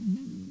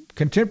can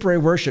contemporary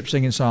worship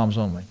singing psalms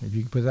only. If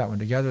you can put that one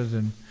together,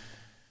 then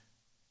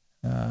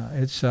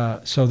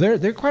so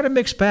they're quite a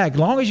mixed bag. As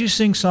long as you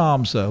sing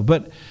psalms, though.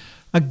 But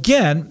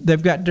again,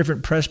 they've got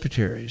different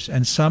presbyteries,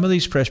 and some of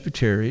these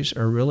presbyteries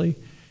are really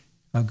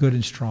good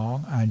and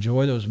strong. I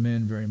enjoy those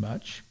men very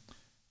much.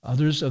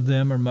 Others of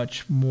them are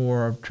much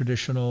more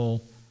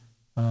traditional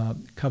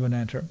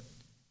Covenanter.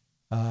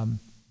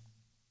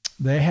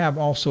 They have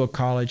also a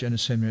college and a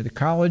seminary. The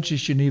college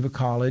is Geneva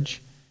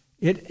College.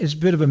 It is a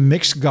bit of a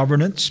mixed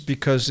governance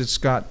because it's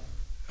got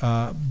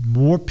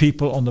more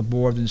people on the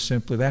board than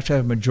simply. They have to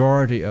have a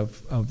majority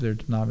of their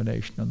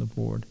denomination on the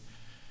board.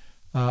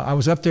 I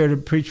was up there to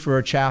preach for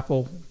a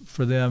chapel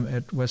for them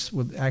at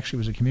Westwood. Actually,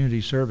 it was a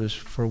community service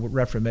for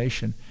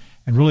Reformation,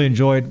 and really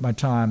enjoyed my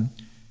time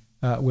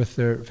with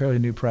their fairly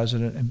new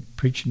president and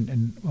preaching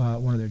in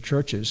one of their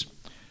churches.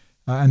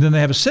 And then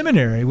they have a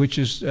seminary, which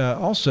is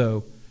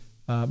also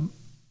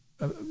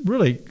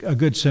really a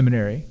good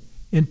seminary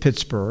in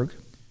Pittsburgh.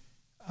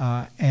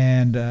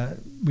 And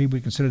we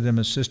would consider them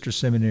a sister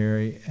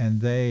seminary,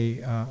 and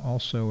they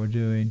also are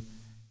doing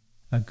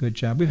a good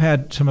job. We've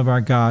had some of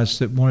our guys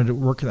that wanted to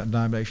work in that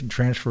denomination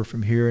transfer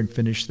from here and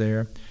finish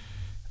there.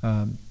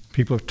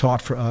 People who have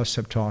taught for us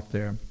have taught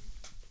there.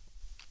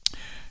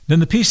 Then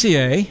the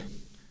PCA,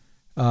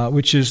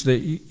 which is the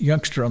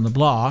youngster on the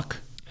block.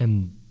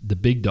 And the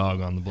big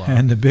dog on the block.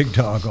 And the big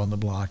dog on the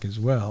block as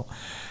well.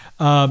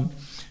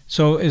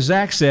 So as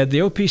Zach said, the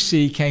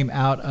OPC came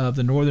out of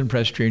the Northern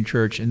Presbyterian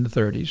Church in the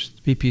 30s.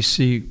 The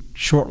PPC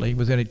shortly,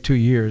 within 2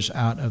 years,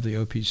 out of the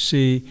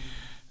OPC.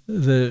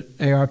 The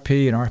ARP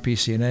and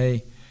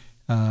RPCNA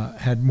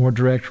had more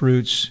direct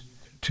roots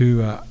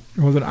to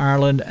Northern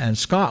Ireland and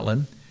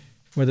Scotland,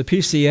 where the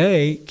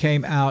PCA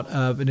came out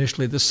of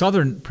initially the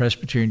Southern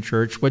Presbyterian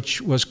Church,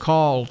 which was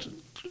called,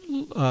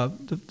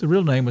 the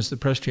real name was the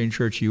Presbyterian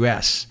Church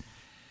U.S.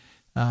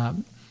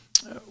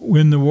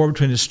 When the war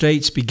between the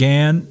states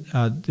began,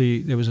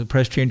 there was a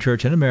Presbyterian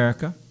Church in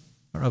America,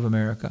 or of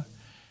America,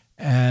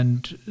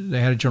 and they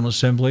had a General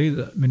Assembly.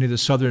 Many of the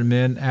Southern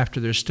men, after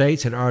their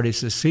states had already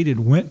seceded,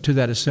 went to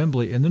that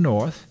assembly in the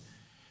North,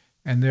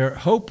 and their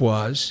hope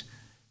was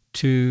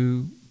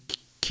to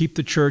keep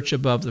the church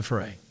above the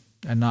fray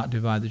and not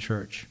divide the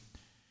church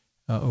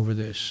over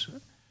this.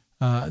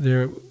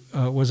 There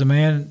was a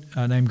man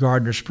named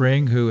Gardner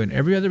Spring who, in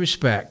every other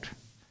respect,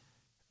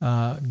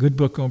 good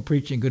book on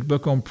preaching, good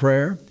book on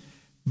prayer,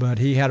 but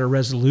he had a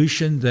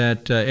resolution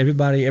that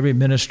every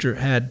minister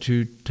had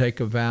to take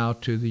a vow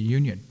to the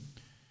Union.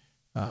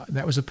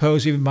 That was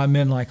opposed even by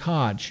men like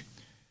Hodge.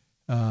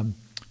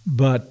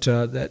 But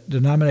that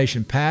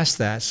denomination passed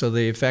that, so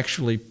they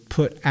effectually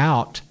put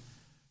out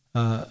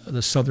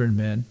the Southern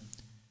men.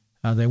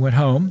 They went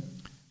home,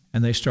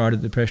 and they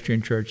started the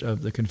Presbyterian Church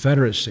of the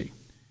Confederacy.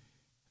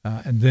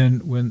 And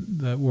then when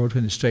the war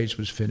between the states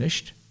was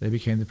finished, they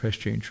became the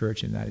Presbyterian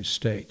Church in the United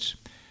States.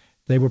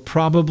 They were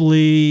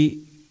probably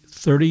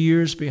 30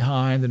 years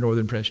behind the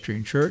Northern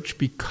Presbyterian Church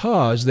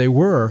because they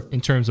were...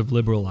 In terms of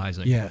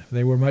liberalizing. Yeah,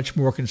 they were much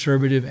more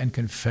conservative and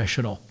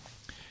confessional.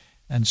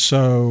 And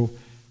so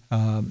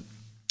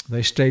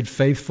they stayed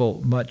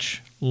faithful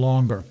much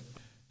longer.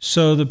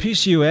 So the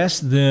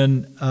PCUS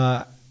then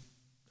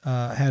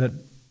had,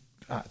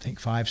 I think,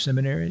 5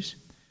 seminaries.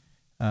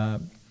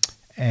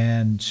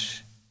 And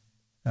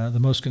the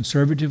most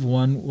conservative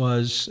one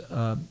was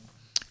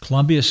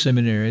Columbia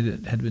Seminary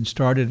that had been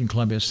started in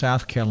Columbia,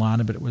 South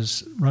Carolina, but it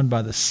was run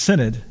by the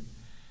Synod.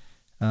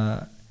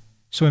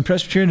 So in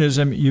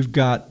Presbyterianism, you've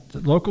got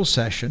the local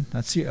session,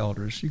 that's the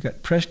elders. You've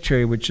got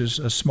presbytery, which is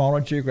a smaller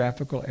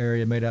geographical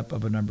area made up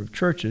of a number of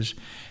churches.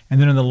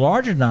 And then in the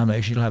larger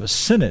denomination, you'll have a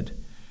synod,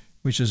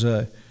 which is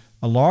a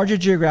larger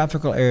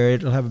geographical area.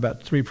 It'll have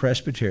about 3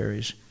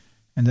 presbyteries,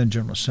 and then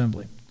General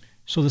Assembly.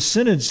 So the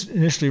synods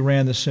initially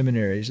ran the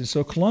seminaries. And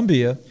so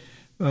Columbia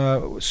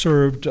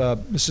served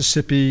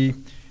Mississippi,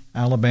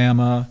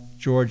 Alabama,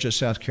 Georgia,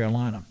 South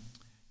Carolina.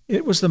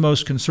 It was the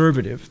most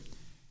conservative.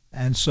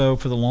 And so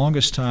for the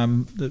longest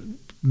time, the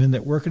men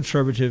that were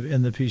conservative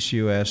in the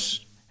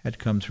PCUS had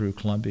come through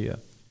Columbia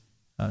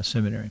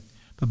Seminary.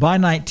 But by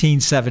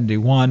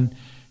 1971,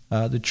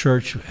 the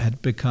church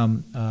had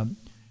become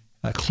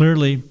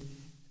clearly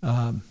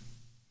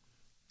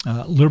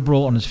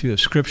liberal on its view of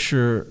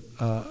Scripture,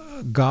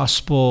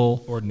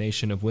 gospel,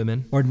 ordination of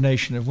women,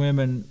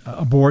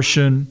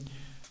 abortion,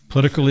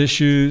 political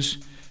issues.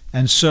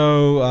 And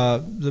so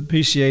the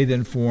PCA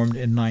then formed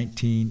in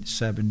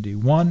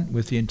 1971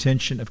 with the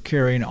intention of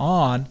carrying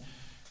on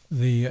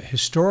the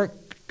historic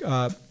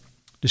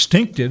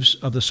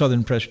distinctives of the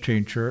Southern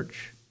Presbyterian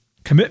Church,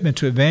 commitment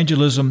to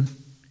evangelism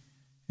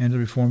and the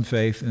Reformed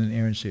faith and the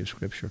inerrancy of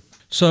Scripture.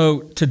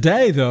 So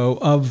today, though,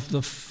 of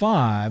the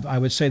 5, I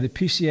would say the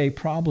PCA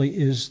probably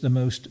is the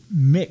most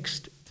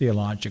mixed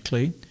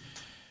theologically,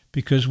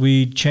 because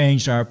we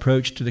changed our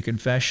approach to the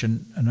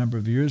confession a number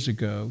of years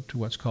ago to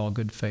what's called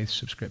good faith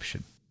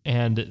subscription.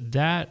 And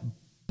that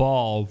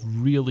ball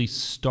really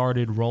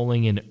started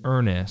rolling in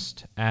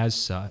earnest as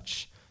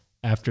such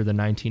after the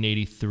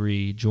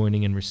 1983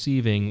 joining and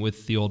receiving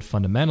with the old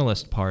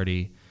fundamentalist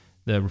party,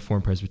 the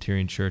Reformed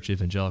Presbyterian Church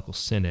Evangelical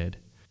Synod,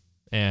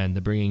 and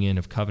the bringing in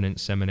of Covenant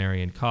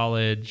Seminary and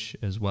College,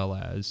 as well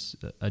as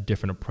a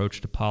different approach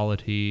to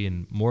polity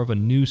and more of a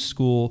new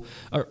school,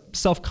 or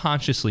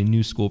self-consciously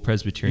new school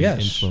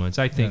Presbyterian influence.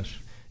 I think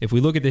if we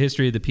look at the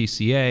history of the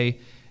PCA,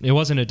 it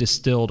wasn't a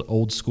distilled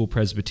old school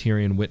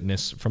Presbyterian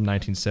witness from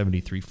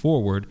 1973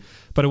 forward,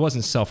 but it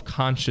wasn't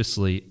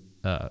self-consciously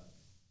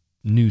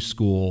new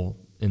school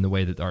in the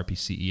way that the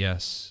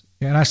RPCES.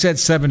 Yeah, and I said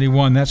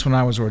 71, that's when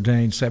I was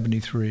ordained.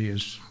 73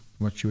 is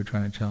what you were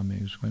trying to tell me,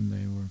 is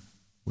when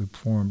we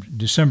formed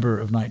December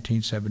of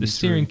 1973. The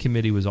steering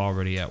committee was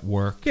already at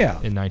work in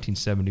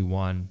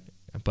 1971,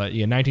 But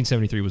yeah,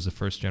 1973 was the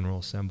first General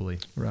Assembly.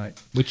 Right.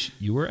 Which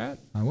you were at?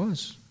 I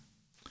was.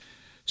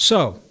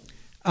 So,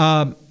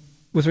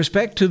 with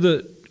respect to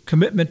the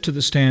commitment to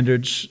the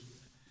standards,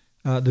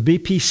 the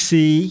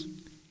BPC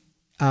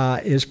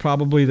is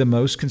probably the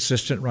most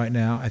consistent right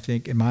now, I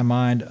think, in my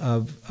mind,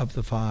 of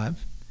the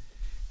five.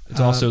 It's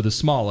also the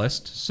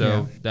smallest,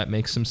 so that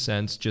makes some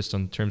sense just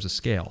in terms of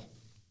scale.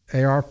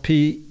 ARP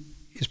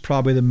is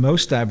probably the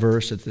most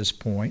diverse at this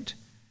point.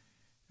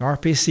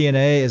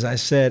 RPC&A, as I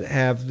said,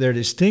 have their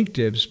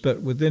distinctives,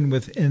 but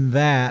within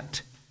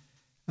that,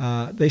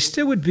 they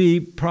still would be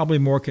probably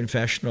more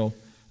confessional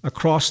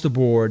across the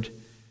board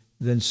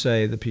than,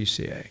 say, the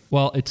PCA.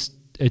 Well,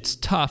 it's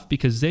tough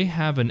because they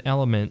have an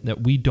element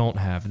that we don't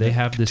have. They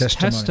have this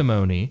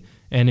testimony,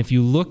 and if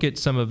you look at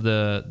some of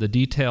the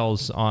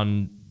details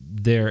on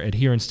their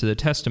adherence to the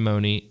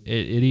testimony,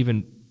 it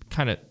even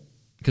kind of,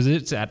 because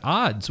it's at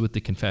odds with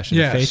the confession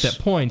of faith at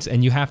points,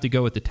 and you have to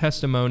go with the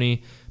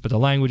testimony, but the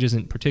language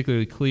isn't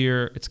particularly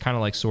clear. It's kind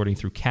of like sorting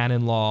through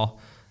canon law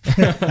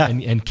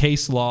and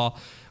case law,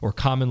 or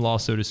common law,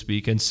 so to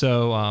speak. And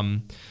so,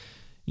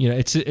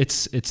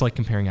 it's like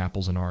comparing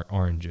apples and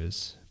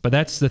oranges. But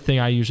that's the thing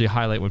I usually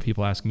highlight when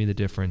people ask me the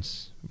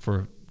difference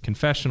for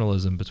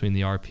confessionalism between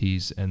the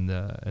RPs and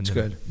the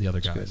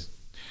other guys. Good.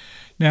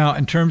 Now,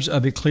 in terms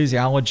of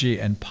ecclesiology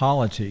and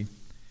polity,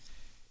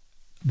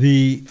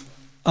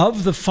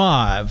 of the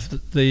five,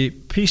 the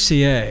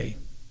PCA,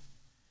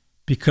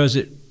 because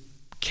it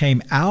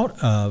came out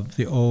of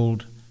the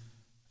old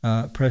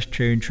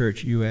Presbyterian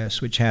Church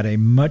U.S., which had a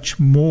much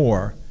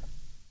more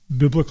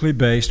biblically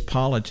based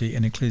polity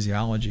and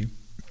ecclesiology,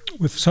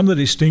 with some of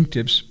the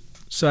distinctives,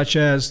 such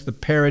as the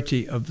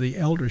parity of the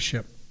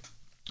eldership.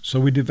 So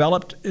we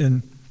developed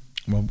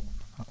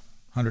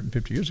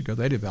 150 years ago,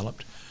 they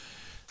developed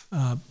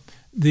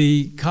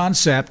the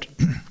concept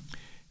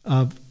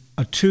of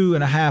a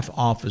 2.5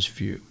 office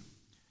view,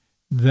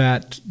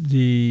 that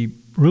the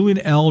ruling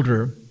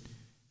elder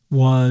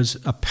was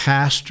a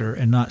pastor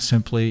and not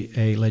simply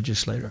a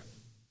legislator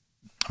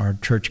or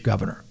church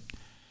governor.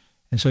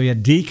 And so you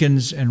had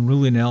deacons and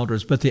ruling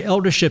elders, but the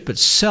eldership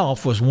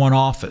itself was one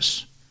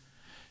office.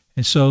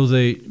 And so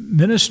the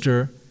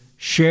minister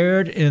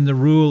shared in the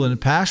rule and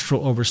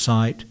pastoral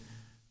oversight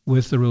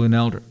with the ruling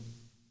elder.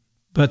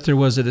 But there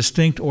was a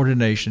distinct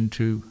ordination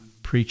to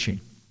preaching.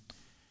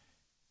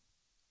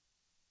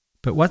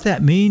 But what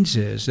that means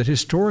is that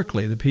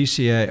historically the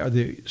PCA, or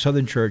the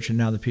Southern Church and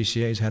now the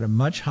PCA, has had a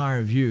much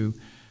higher view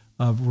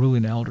of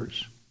ruling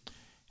elders.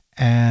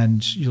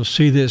 And you'll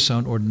see this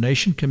on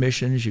ordination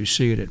commissions. You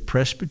see it at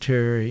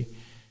presbytery,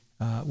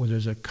 where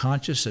there's a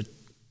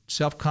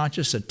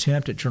self-conscious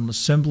attempt at General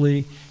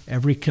Assembly.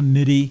 Every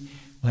committee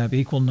will have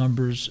equal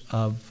numbers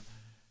of,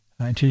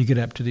 until you get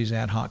up to these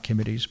ad hoc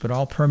committees, but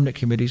all permanent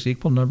committees,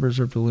 equal numbers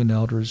of ruling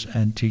elders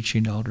and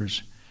teaching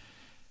elders.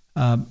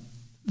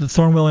 The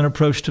Thornwellian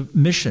approach to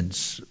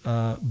missions,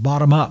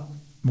 bottom up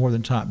more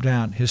than top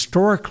down,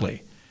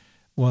 historically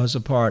was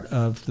a part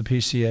of the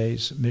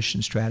PCA's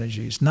mission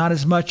strategies. Not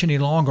as much any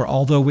longer,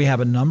 although we have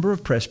a number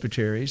of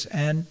presbyteries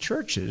and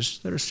churches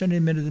that are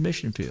sending them into the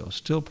mission field,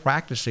 still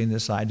practicing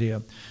this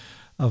idea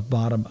of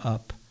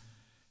bottom-up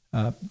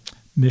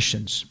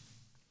missions.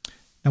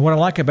 And what I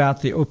like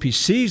about the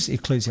OPC's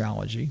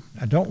ecclesiology,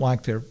 I don't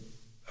like their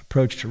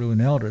approach to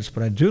ruling elders,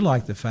 but I do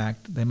like the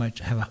fact that they might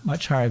have a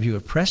much higher view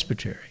of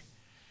presbytery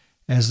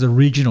as the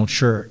regional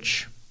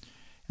church,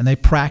 and they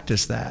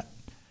practice that.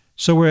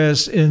 So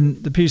whereas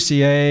in the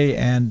PCA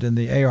and in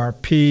the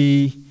ARP,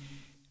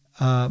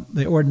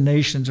 the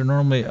ordinations are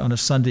normally on a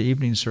Sunday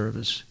evening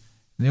service.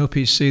 In the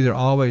OPC, they're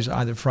always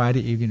either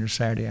Friday evening or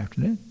Saturday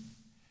afternoon.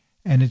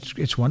 And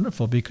it's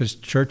wonderful because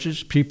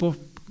churches, people,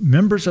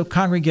 members of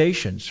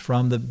congregations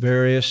from the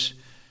various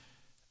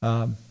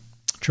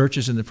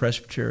churches in the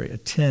presbytery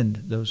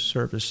attend those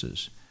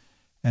services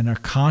and are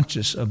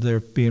conscious of their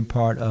being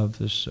part of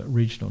this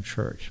regional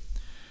church.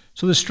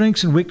 So the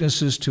strengths and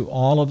weaknesses to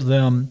all of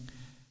them,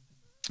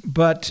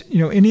 but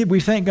we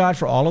thank God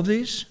for all of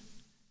these.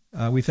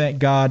 We thank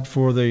God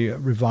for the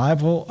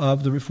revival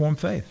of the Reformed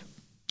faith.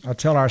 I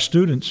tell our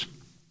students,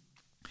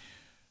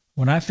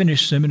 when I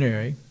finished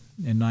seminary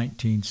in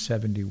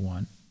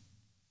 1971,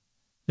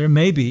 there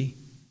may be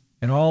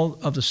in all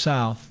of the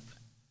South,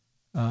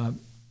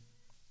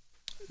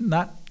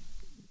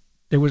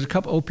 there was a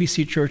couple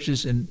OPC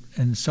churches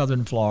in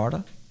southern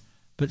Florida,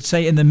 but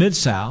say in the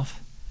Mid-South,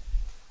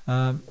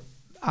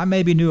 I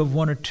maybe knew of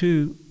one or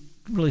two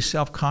really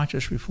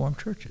self-conscious Reformed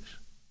churches.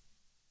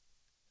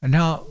 And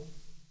now,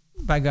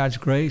 by God's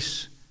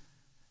grace,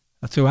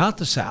 throughout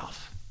the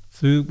South,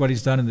 through what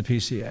he's done in the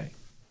PCA,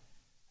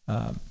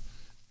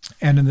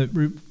 and in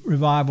the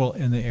revival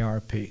in the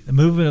ARP, the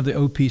movement of the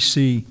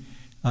OPC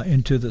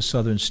into the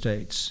southern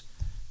states,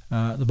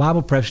 the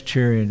Bible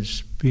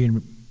Presbyterians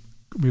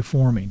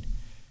reforming.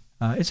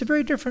 It's a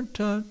very different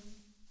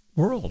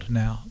world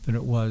now than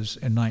it was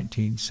in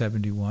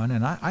 1971,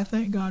 and I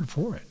thank God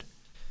for it.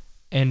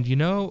 And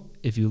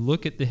if you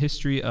look at the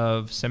history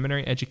of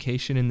seminary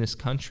education in this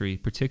country,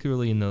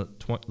 particularly in the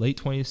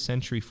late 20th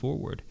century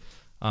forward,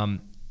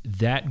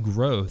 that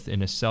growth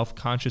in a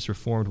self-conscious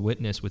Reformed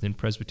witness within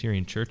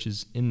Presbyterian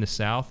churches in the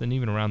South and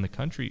even around the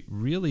country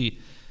really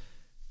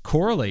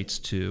correlates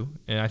to,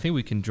 and I think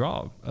we can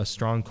draw a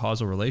strong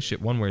causal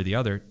relationship one way or the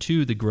other,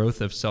 to the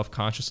growth of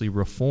self-consciously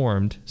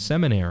Reformed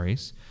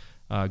seminaries.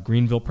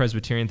 Greenville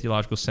Presbyterian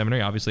Theological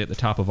Seminary, obviously at the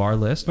top of our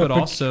list, but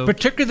also...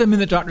 Particularly the men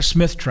that Dr.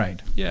 Smith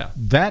trained. Yeah.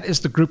 That is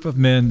the group of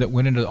men that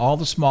went into all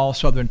the small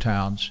southern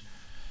towns.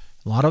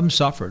 A lot of them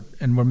suffered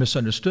and were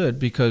misunderstood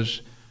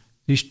because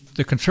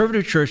the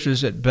conservative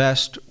churches at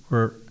best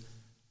were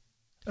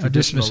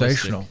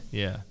dispensational.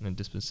 Yeah, and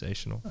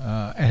dispensational.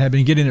 And had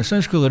been getting their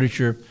Sunday school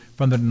literature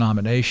from the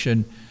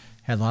denomination,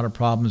 had a lot of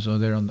problems over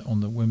there on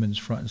the women's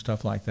front and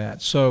stuff like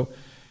that. So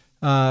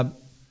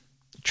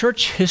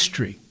church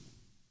history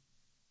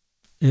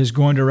is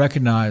going to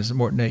recognize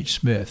Morton H.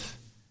 Smith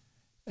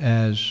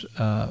as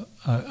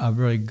a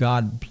very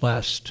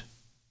God-blessed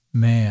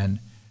man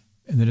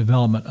in the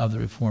development of the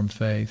Reformed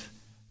faith.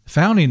 The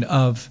founding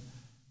of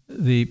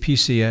the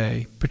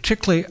PCA,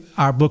 particularly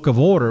our Book of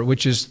Order,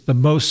 which is the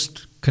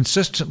most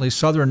consistently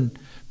Southern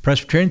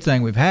Presbyterian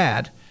thing we've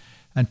had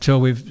until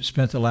we've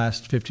spent the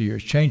last 50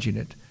 years changing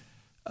it.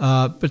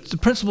 But the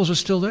principles are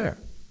still there.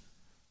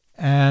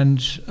 And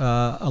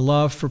a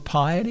love for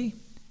piety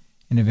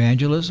and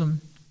evangelism.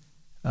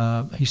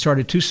 He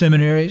started 2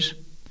 seminaries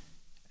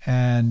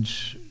and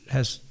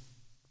has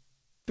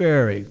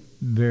very,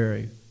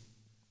 very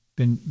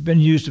been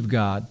used of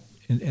God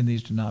in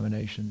these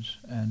denominations.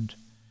 And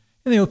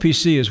in the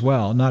OPC as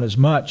well, not as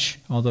much,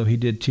 although he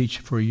did teach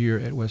for a year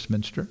at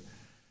Westminster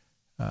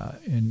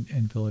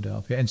in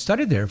Philadelphia and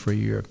studied there for a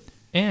year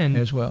and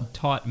as well.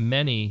 Taught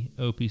many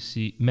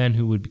OPC men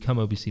who would become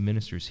OPC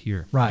ministers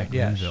here, right?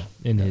 Yes,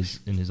 in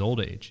his old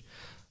age.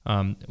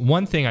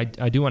 One thing I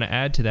do want to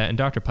add to that, and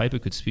Dr. Pipa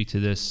could speak to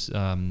this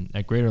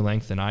at greater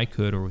length than I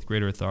could or with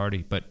greater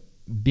authority, but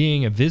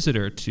being a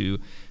visitor to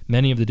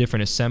many of the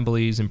different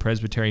assemblies and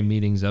Presbyterian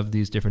meetings of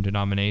these different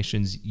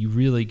denominations, you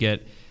really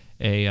get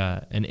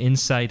an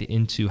insight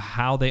into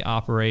how they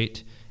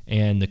operate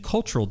and the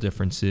cultural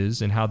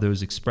differences and how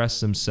those express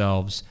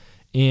themselves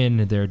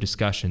in their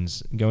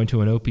discussions. Going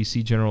to an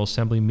OPC General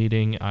Assembly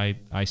meeting,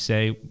 I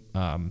say,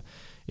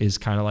 is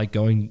kind of like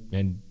going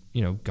and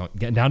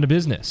getting down to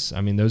business.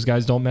 I mean, those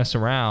guys don't mess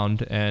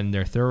around, and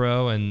they're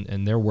thorough,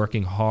 and they're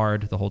working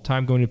hard the whole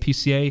time. Going to a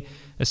PCA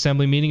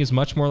assembly meeting is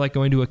much more like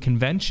going to a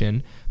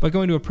convention, but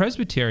going to a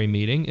Presbyterian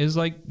meeting is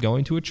like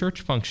going to a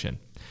church function.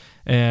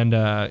 And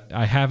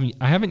I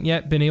haven't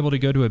yet been able to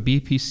go to a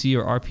BPC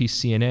or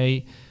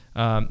RPCNA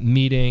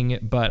meeting,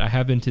 but I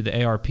have been to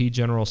the ARP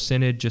General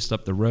Synod just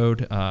up the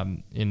road at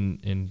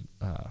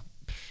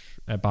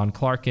Bon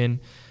Clarkin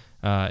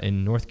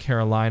in North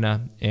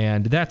Carolina,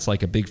 and that's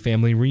like a big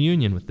family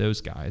reunion with those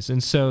guys.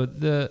 And so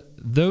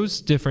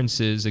those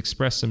differences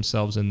express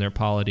themselves in their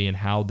polity and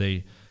how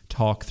they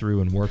talk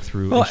through and work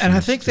through. Well, and I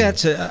think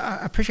I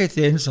appreciate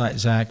the insight,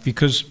 Zach,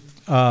 because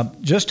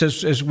just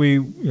as we,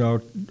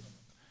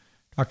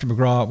 Dr.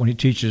 McGraw, when he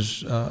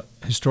teaches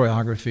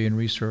historiography and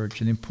research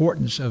and the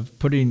importance of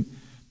putting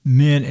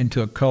men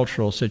into a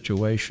cultural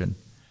situation,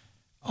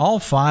 all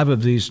 5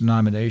 of these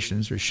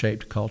denominations are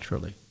shaped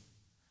culturally.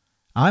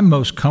 I'm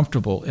most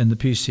comfortable in the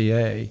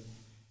PCA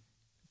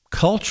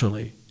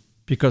culturally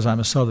because I'm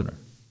a Southerner.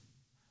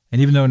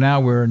 And even though now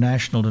we're a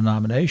national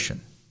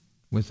denomination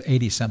with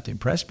 80-something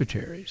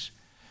presbyteries,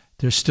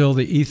 there's still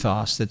the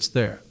ethos that's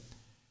there.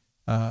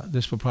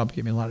 This will probably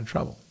get me in a lot of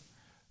trouble.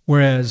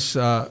 Whereas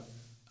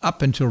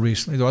up until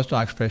recently, the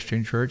Orthodox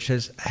Presbyterian Church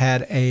has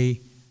had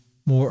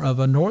more of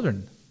a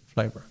northern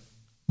flavor,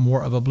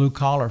 more of a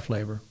blue-collar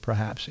flavor,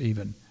 perhaps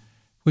even,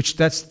 which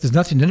there's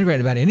nothing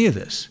denigrating about any of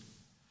this.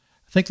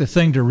 I think the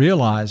thing to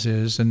realize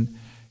is, and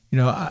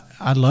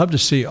I'd love to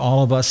see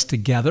all of us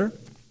together.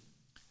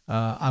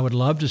 I would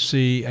love to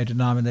see a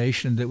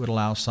denomination that would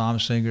allow psalm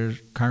singers,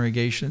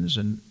 congregations,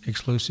 and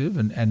exclusive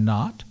and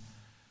not.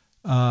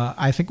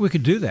 I think we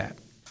could do that,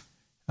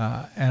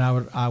 and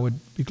I would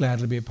be glad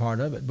to be a part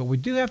of it. But we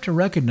do have to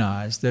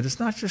recognize that it's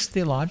not just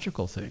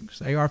theological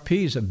things. ARP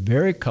is a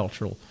very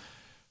cultural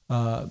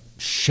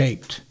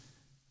shaped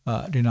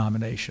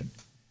denomination,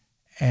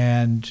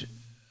 and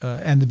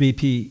the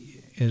BP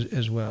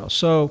as well.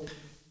 So,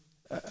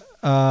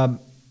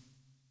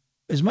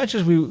 as much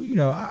as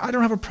I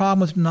don't have a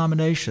problem with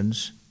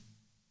denominations,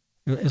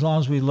 as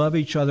long as we love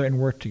each other and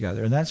work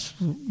together. And that's,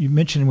 you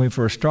mentioned when we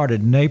first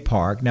started,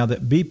 NAPARC. Now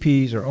that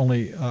BPs are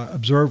only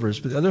observers,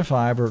 but the other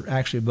 5 are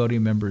actually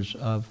voting members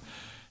of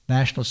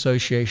National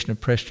Association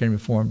of Presbyterian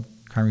Reformed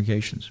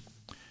Congregations.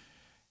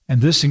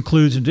 And this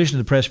includes, in addition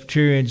to the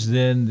Presbyterians,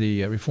 then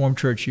the Reformed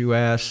Church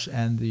U.S.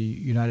 and the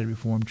United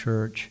Reformed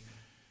Church,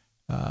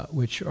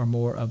 which are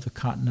more of the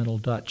continental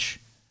Dutch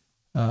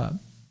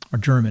or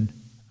German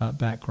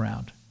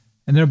background.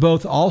 And they're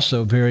both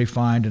also very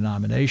fine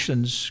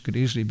denominations, could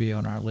easily be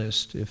on our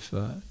list if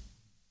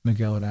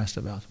Miguel had asked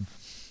about them.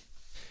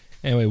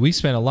 Anyway, we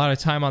spent a lot of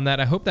time on that.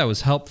 I hope that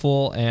was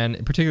helpful,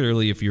 and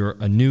particularly if you're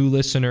a new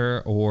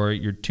listener or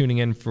you're tuning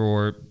in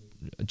for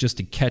just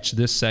to catch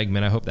this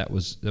segment. I hope that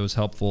was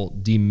helpful,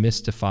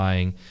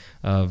 demystifying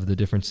of the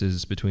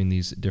differences between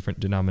these different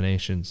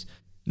denominations.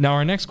 Now,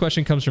 our next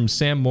question comes from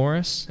Sam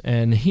Morris,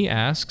 and he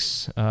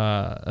asks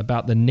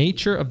about the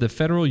nature of the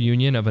federal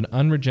union of an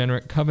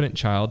unregenerate covenant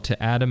child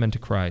to Adam and to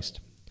Christ.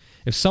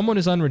 If someone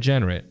is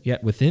unregenerate,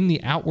 yet within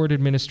the outward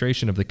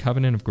administration of the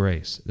covenant of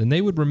grace, then they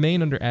would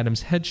remain under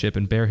Adam's headship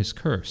and bear his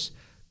curse.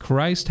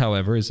 Christ,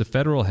 however, is the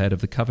federal head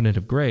of the covenant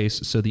of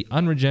grace, so the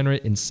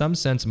unregenerate in some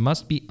sense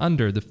must be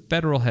under the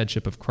federal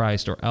headship of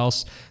Christ, or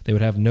else they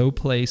would have no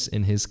place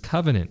in his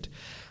covenant.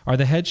 Are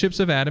the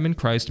headships of Adam and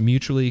Christ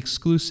mutually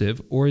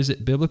exclusive, or is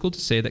it biblical to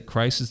say that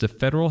Christ is the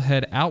federal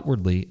head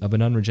outwardly of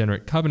an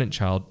unregenerate covenant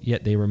child,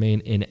 yet they remain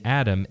in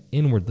Adam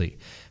inwardly?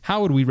 How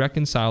would we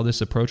reconcile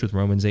this approach with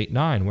Romans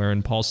 8:9,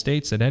 wherein Paul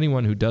states that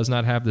anyone who does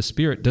not have the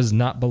Spirit does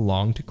not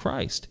belong to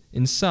Christ?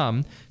 In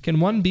sum, can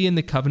one be in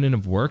the covenant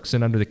of works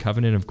and under the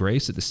covenant of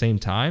grace at the same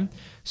time?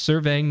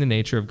 Surveying the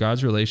nature of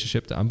God's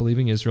relationship to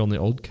unbelieving Israel in the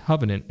Old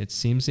Covenant, it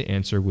seems the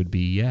answer would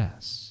be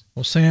yes.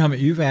 Well, Sam,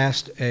 you've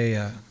asked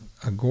a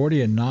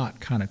Gordian knot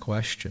kind of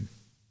question.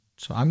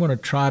 So I'm going to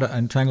try to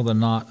untangle the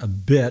knot a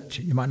bit.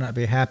 You might not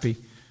be happy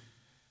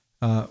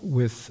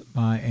with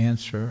my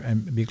answer,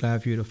 and be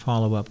glad for you to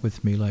follow up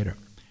with me later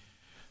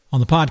on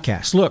the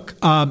podcast. Look,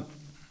 in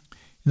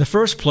the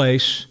first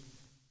place,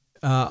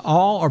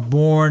 all are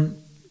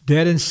born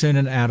dead in sin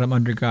in Adam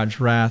under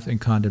God's wrath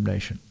and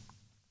condemnation.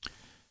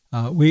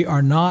 We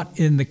are not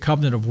in the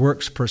covenant of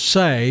works per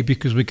se,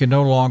 because we can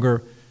no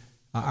longer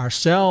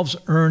ourselves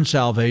earn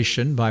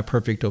salvation by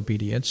perfect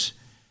obedience,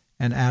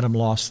 and Adam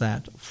lost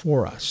that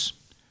for us.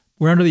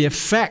 We're under the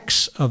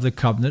effects of the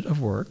covenant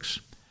of works,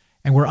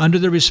 and we're under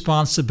the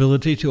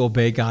responsibility to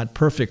obey God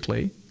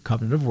perfectly,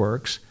 covenant of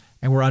works,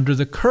 and we're under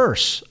the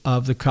curse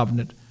of the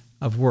covenant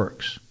of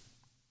works.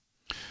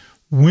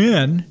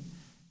 When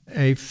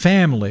a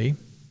family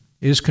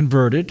is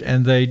converted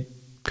and they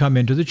come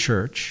into the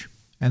church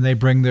and they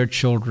bring their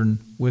children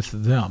with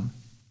them,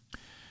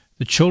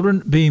 the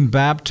children being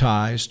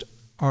baptized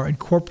are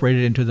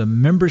incorporated into the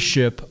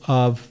membership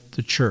of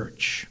the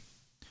church.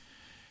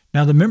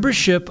 Now, the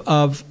membership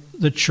of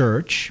the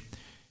church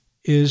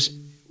is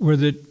where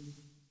the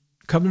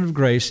covenant of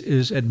grace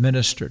is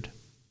administered.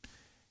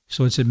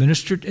 So it's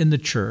administered in the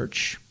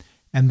church,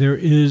 and there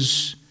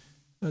is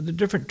the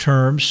different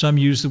terms. Some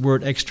use the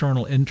word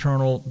external,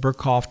 internal.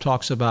 Berkhoff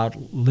talks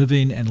about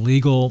living and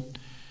legal.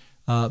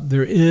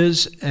 There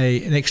is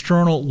an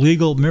external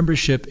legal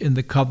membership in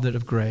the covenant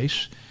of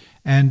grace,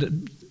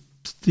 and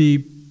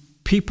the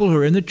people who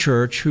are in the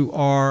church who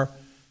are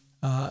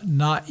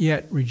not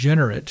yet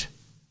regenerate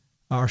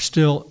are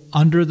still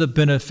under the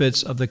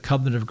benefits of the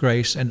covenant of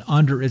grace and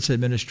under its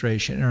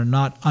administration, and are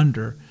not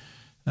under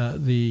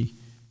the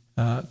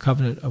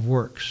covenant of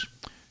works.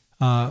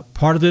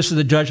 Part of this is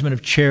the judgment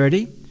of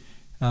charity.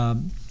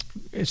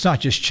 It's not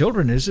just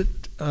children, is it,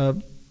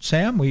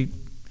 Sam?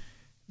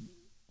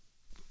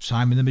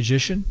 Simon the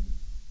magician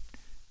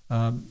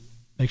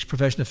makes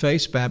profession of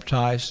faith,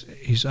 baptized.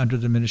 He's under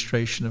the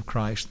administration of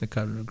Christ and the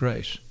covenant of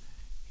grace.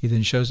 He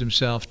then shows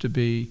himself to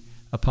be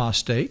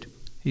apostate.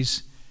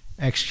 He's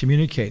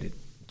excommunicated.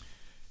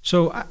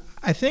 So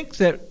I think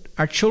that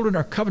our children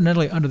are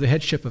covenantally under the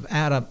headship of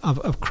Adam,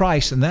 of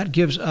Christ, and that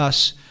gives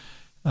us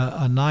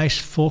a nice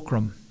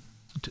fulcrum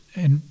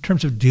in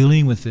terms of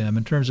dealing with them,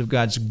 in terms of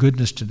God's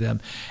goodness to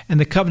them. And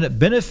the covenant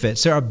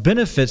benefits, there are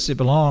benefits that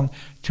belong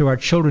to our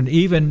children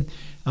even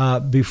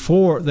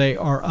before they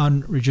are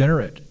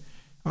unregenerate,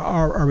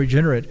 are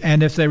regenerate.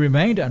 And if they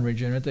remained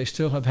unregenerate, they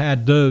still have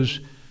had those,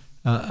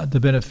 the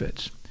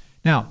benefits.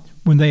 Now,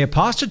 when they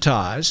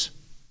apostatize,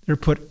 they're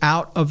put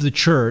out of the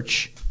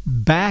church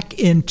back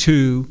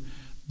into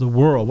the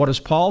world. What does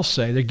Paul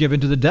say? They're given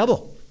to the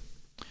devil.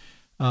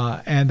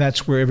 And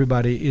that's where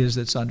everybody is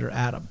that's under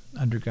Adam,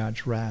 under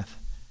God's wrath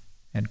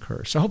and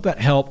curse. So I hope that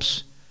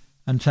helps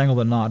untangle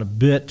the knot a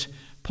bit.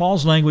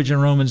 Paul's language in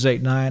Romans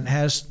 8:9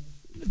 has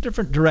a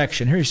different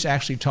direction. Here he's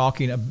actually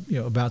talking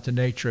about the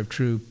nature of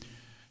true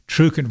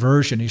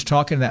conversion. He's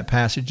talking in that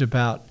passage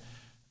about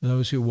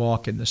those who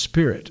walk in the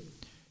Spirit.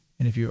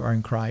 And if you are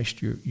in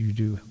Christ, you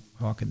do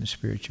walk in the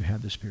Spirit. You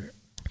have the Spirit.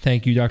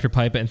 Thank you, Dr.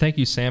 Pipa, and thank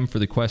you, Sam, for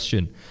the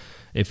question.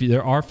 If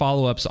there are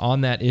follow-ups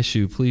on that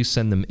issue, please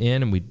send them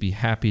in, and we'd be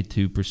happy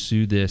to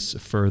pursue this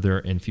further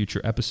in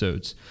future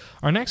episodes.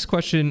 Our next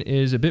question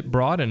is a bit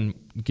broad and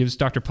gives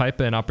Dr.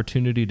 Pipa an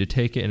opportunity to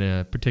take it in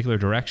a particular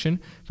direction.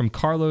 From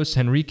Carlos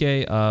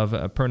Henrique of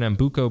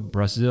Pernambuco,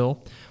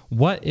 Brazil,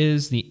 what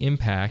is the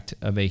impact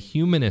of a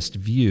humanist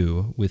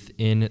view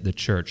within the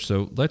church?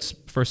 So let's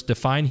first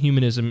define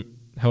humanism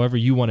however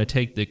you want to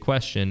take the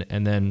question,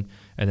 and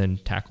then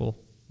tackle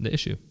the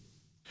issue.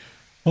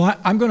 Well,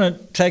 I'm going to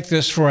take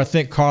this where I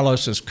think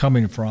Carlos is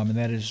coming from, and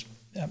that is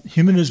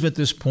humanism at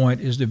this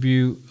point is the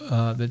view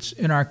that's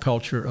in our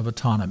culture of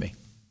autonomy.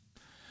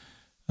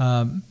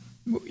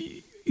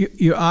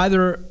 You're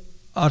either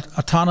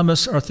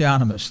autonomous or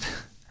theonomist.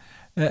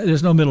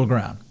 There's no middle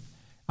ground.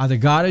 Either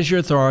God is your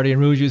authority and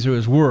rules you through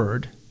His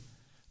Word,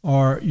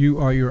 or you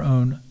are your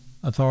own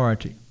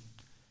authority.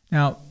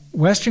 Now,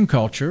 Western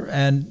culture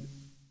and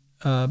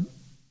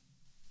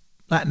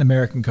Latin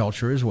American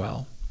culture as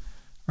well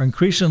are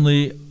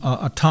increasingly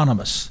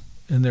autonomous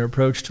in their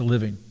approach to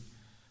living.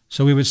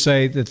 So we would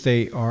say that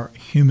they are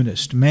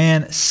humanist,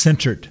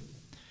 man-centered,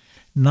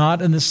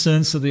 not in the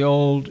sense of the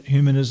old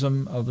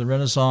humanism of the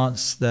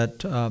Renaissance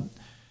that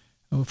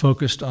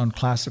focused on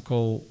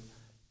classical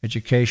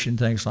education,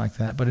 things like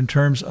that, but in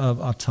terms of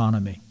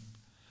autonomy.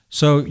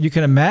 So you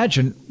can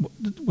imagine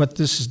what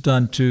this has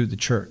done to the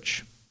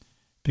church,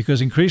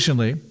 because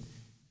increasingly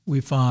we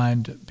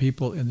find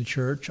people in the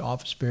church,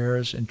 office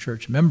bearers and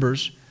church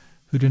members,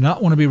 who do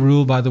not want to be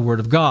ruled by the Word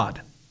of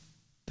God.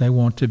 They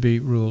want to be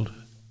ruled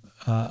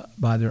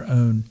by their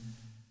own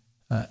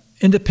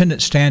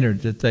independent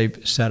standard that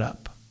they've set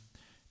up.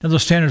 Now,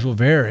 those standards will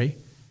vary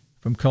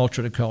from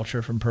culture to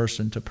culture, from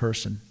person to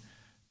person.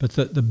 But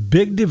the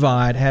big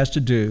divide has to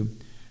do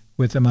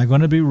with, am I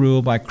going to be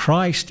ruled by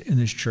Christ in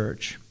this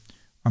church,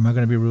 or am I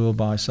going to be ruled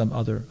by some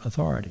other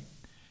authority?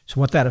 So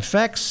what that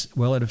affects,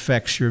 well, it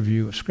affects your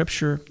view of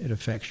Scripture, it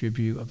affects your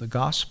view of the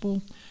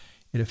gospel,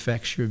 it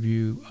affects your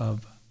view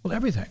of, well,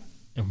 everything.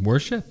 And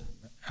worship.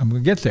 I'm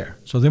going to get there.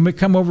 So then we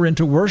come over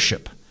into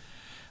worship.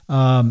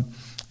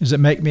 Does it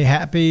make me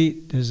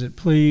happy? Does it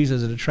please?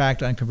 Does it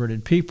attract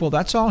unconverted people?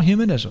 That's all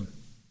humanism.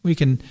 We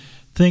can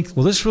think,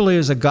 well, this really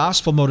is a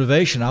gospel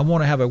motivation. I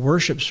want to have a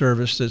worship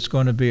service that's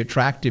going to be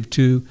attractive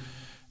to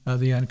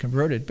the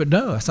unconverted. But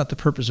no, that's not the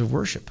purpose of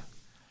worship.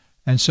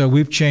 And so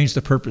we've changed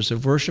the purpose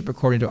of worship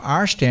according to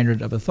our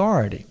standard of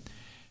authority.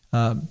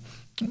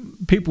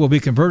 People will be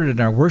converted in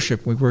our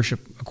worship. We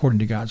worship according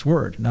to God's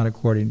word, not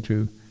according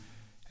to...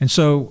 And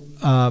so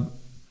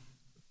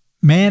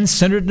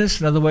man-centeredness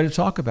is another way to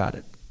talk about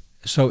it.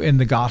 So in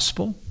the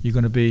gospel, you're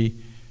going to be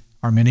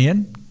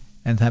Arminian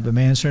and have a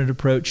man-centered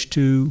approach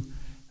to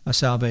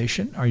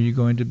salvation. Are you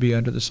going to be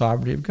under the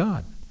sovereignty of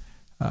God?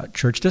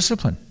 Church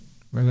discipline.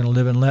 We're going to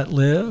live and let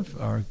live,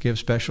 or give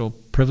special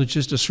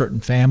privileges to certain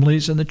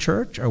families in the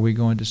church. Are we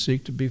going to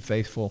seek to be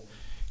faithful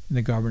in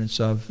the governance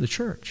of the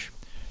church?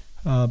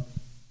 And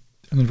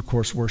then, of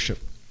course, worship.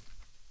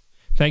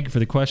 Thank you for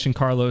the question,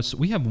 Carlos.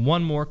 We have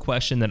one more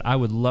question that I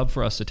would love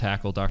for us to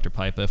tackle, Dr.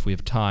 Pipa, if we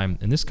have time.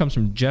 And this comes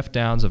from Jeff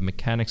Downs of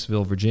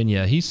Mechanicsville,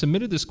 Virginia. He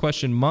submitted this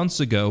question months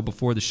ago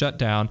before the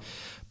shutdown,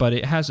 but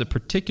it has a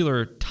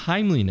particular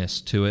timeliness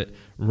to it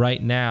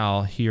right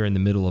now, here in the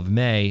middle of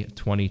May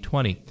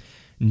 2020.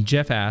 And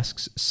Jeff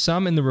asks,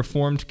 some in the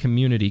Reformed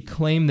community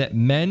claim that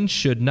men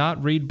should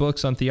not read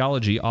books on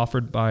theology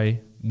offered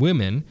by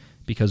women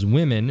because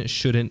women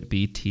shouldn't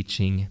be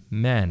teaching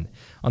men.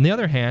 On the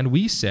other hand,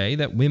 we say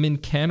that women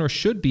can or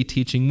should be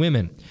teaching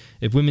women.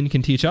 If women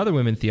can teach other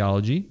women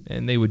theology,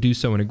 and they would do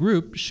so in a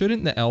group,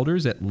 shouldn't the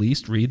elders at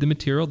least read the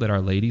material that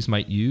our ladies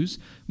might use?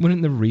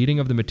 Wouldn't the reading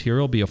of the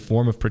material be a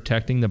form of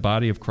protecting the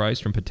body of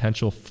Christ from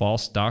potential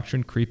false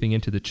doctrine creeping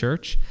into the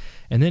church?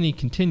 And then he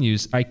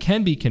continues, I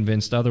can be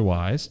convinced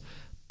otherwise,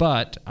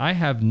 but I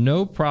have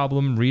no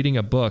problem reading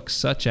a book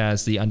such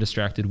as The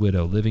Undistracted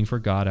Widow, Living for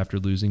God After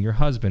Losing Your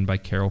Husband by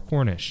Carol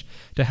Cornish,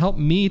 to help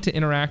me to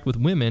interact with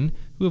women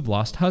who have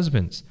lost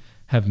husbands.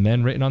 Have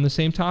men written on the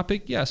same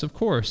topic? Yes, of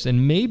course,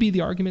 and maybe the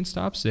argument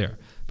stops there.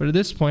 But at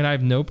this point, I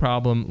have no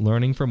problem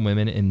learning from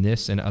women in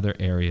this and other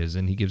areas.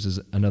 And he gives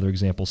us another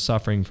example,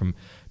 Suffering, from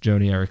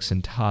Joni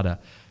Eareckson Tada.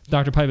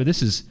 Dr. Pipa,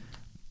 this is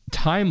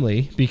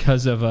timely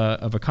because of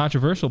a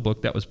controversial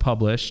book that was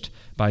published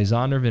by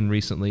Zondervan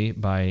recently,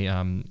 by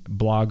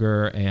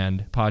blogger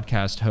and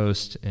podcast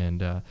host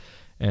and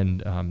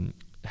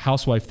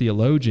housewife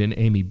theologian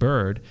Amy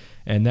Bird,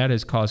 and that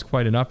has caused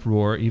quite an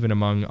uproar even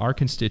among our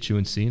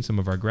constituency and some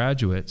of our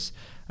graduates.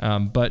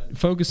 But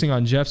focusing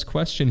on Jeff's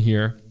question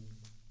here,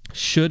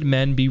 should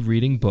men be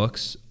reading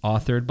books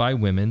authored by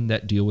women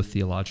that deal with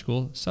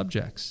theological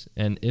subjects?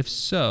 And if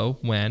so,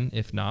 when?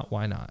 If not,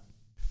 why not?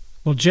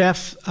 Well,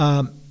 Jeff,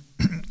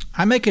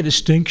 I make a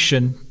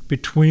distinction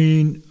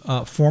between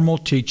formal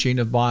teaching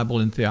of Bible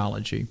and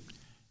theology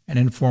and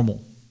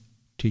informal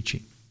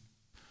teaching.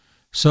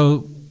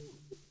 So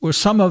where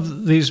some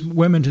of these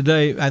women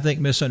today, I think,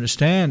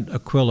 misunderstand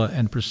Aquila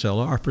and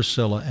Priscilla, or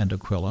Priscilla and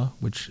Aquila,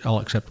 which I'll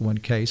accept one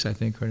case, I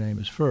think her name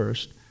is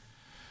first,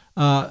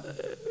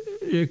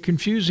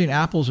 confusing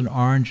apples and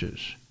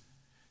oranges.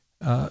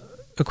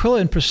 Aquila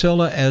and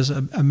Priscilla, as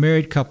a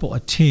married couple, a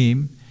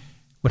team,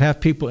 would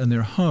have people in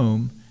their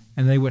home,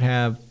 and they would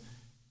have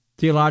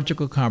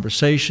theological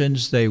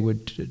conversations. They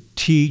would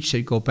teach.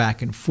 They'd go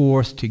back and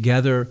forth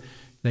together.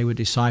 They would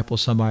disciple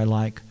somebody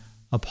like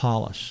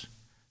Apollos.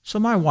 So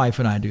my wife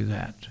and I do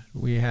that.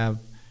 We have,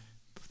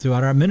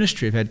 throughout our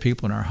ministry, have had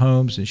people in our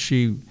homes, and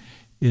she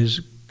is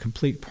a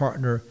complete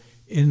partner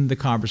in the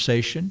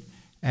conversation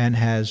and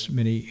has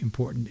many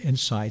important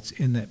insights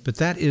in that. But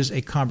that is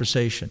a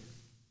conversation.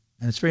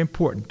 And it's very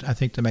important, I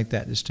think, to make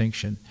that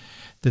distinction,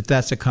 that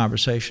that's a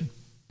conversation.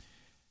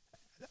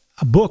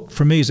 A book,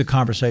 for me, is a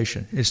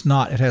conversation. It's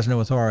not, it has no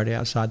authority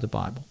outside the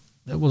Bible.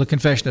 Well, the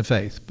Confession of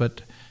Faith,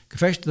 but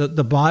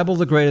the Bible,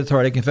 the great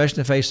authority, Confession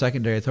of Faith,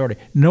 secondary authority.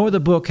 No other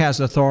book has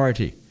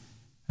authority.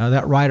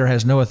 That writer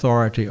has no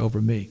authority over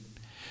me.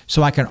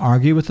 So I can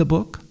argue with the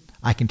book.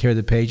 I can tear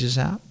the pages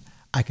out.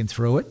 I can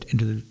throw it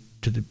into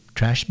the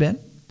trash bin.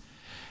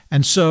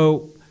 And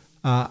so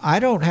I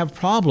don't have a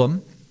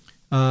problem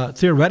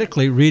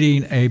theoretically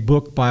reading a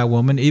book by a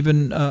woman,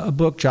 even a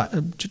book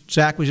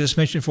Zach was just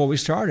mentioning before we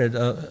started,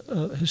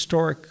 a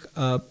historic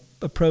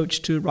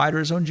approach to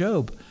writers on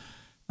Job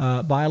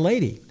by a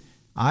lady.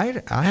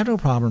 I had no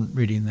problem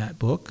reading that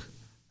book,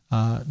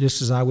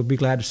 just as I would be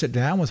glad to sit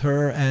down with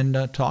her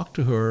and talk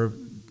to her,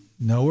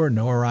 know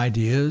her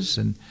ideas,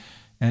 and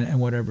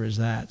whatever is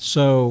that.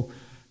 So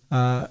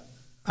the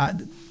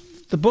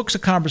book's a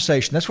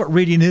conversation. That's what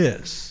reading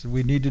is.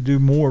 We need to do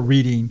more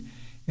reading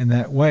in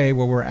that way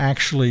where we're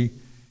actually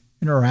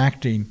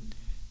interacting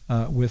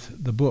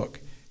with the book.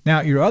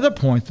 Now, your other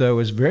point, though,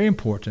 is very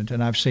important,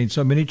 and I've seen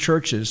so many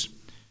churches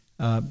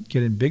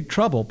get in big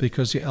trouble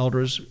because the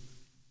elders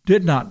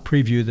did not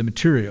preview the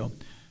material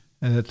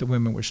that the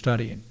women were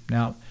studying.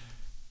 Now,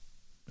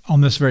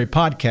 on this very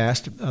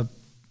podcast,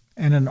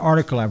 and an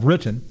article I've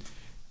written,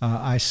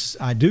 I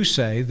do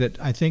say that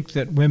I think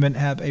that women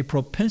have a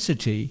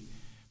propensity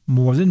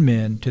more than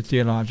men to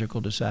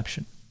theological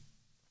deception.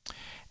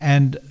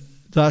 And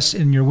thus,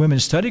 in your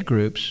women's study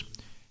groups,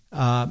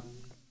 the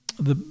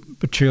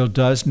material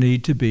does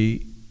need to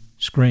be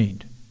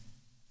screened.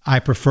 I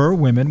prefer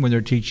women, when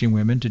they're teaching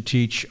women, to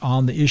teach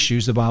on the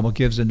issues the Bible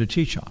gives them to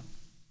teach on: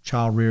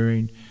 child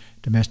rearing,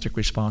 domestic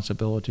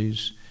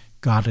responsibilities,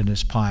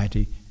 godliness,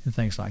 piety, and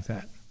things like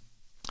that.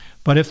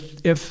 But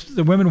if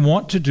the women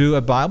want to do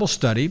a Bible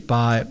study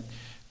by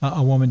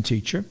a woman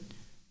teacher,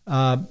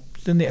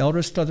 then the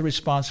elders still have the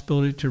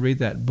responsibility to read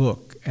that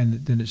book,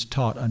 and then it's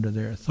taught under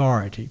their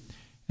authority.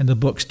 And the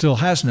book still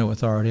has no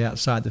authority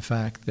outside the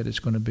fact that it's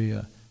going to be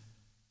a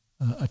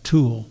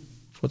tool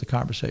for the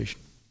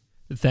conversation.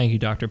 Thank you,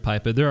 Dr.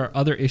 Pipa. There are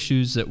other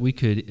issues that we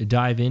could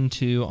dive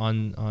into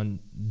on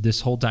this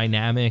whole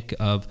dynamic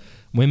of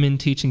women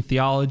teaching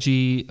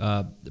theology,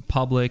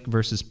 public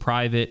versus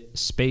private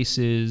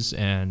spaces,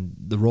 and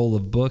the role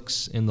of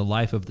books in the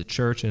life of the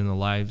church and in the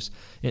lives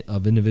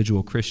of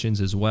individual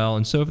Christians as well.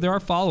 And so if there are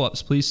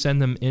follow-ups, please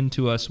send them in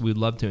to us. We'd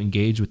love to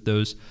engage with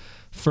those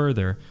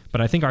further.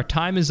 But I think our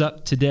time is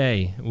up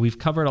today. We've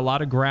covered a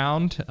lot of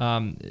ground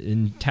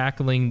in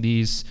tackling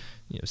these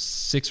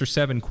 6 or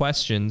 7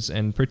 questions,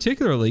 and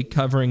particularly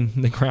covering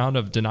the ground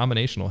of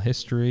denominational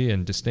history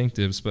and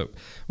distinctives. But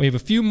we have a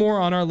few more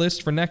on our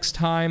list for next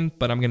time,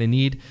 but I'm going to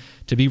need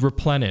to be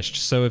replenished.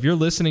 So if you're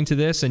listening to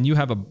this and you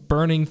have a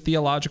burning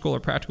theological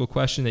or practical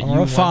question that you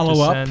want to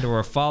send, or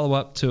a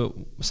follow-up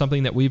to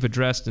something that we've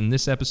addressed in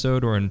this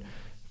episode or in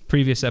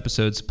previous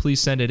episodes,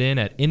 please send it in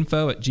at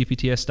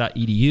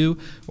info@gpts.edu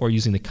or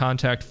using the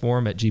contact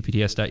form at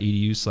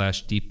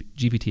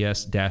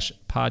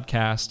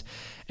gpts.edu/gpts-podcast.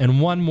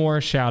 And one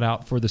more shout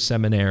out for the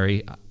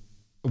seminary.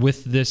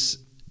 With this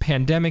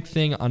pandemic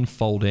thing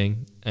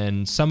unfolding,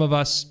 and some of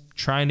us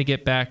trying to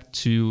get back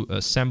to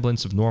a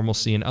semblance of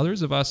normalcy, and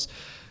others of us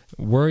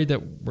worried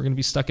that we're going to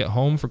be stuck at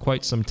home for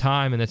quite some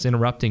time, and that's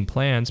interrupting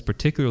plans,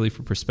 particularly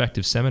for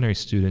prospective seminary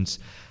students,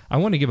 I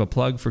want to give a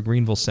plug for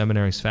Greenville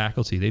Seminary's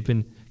faculty. They've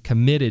been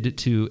committed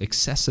to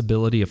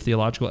accessibility of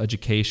theological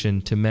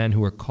education to men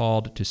who are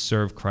called to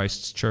serve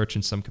Christ's church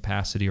in some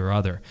capacity or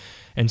other.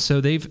 And so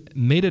they've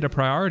made it a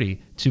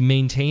priority to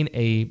maintain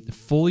a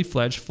fully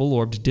fledged,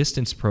 full-orbed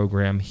distance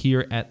program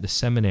here at the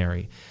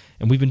seminary.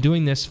 And we've been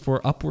doing this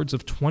for upwards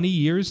of 20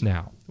 years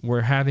now.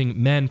 We're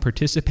having men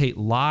participate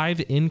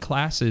live in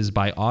classes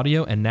by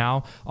audio, and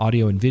now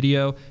audio and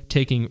video,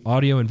 taking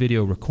audio and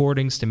video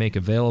recordings to make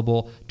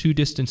available to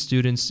distance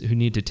students who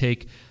need to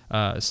take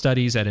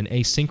studies at an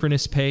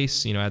asynchronous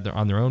pace,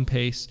 on their own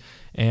pace,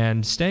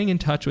 and staying in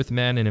touch with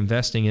men and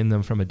investing in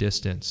them from a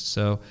distance.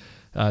 So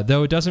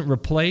though it doesn't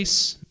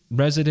replace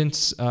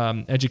residence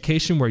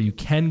education where you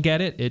can get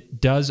it,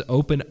 it does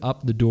open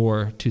up the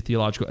door to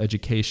theological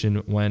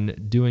education when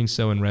doing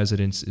so in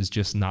residence is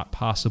just not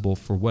possible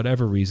for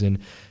whatever reason,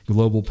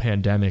 global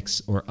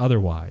pandemics or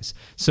otherwise.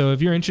 So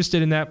if you're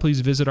interested in that, please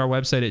visit our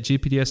website at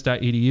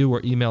gpts.edu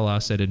or email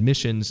us at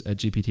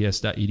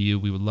admissions@gpts.edu.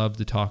 We would love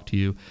to talk to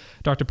you.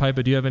 Dr.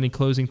 Pipa, do you have any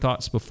closing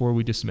thoughts before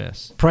we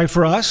dismiss? Pray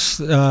for us.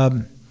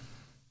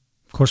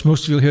 Of course,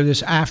 most of you will hear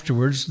this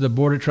afterwards. The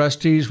Board of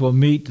Trustees will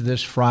meet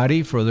this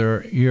Friday for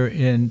their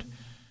year-end,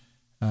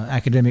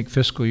 academic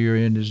fiscal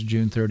year-end is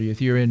June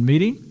 30th, year-end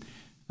meeting.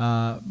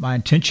 My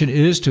intention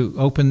is to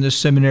open this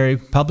seminary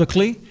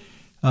publicly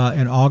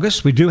in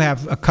August. We do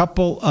have a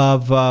couple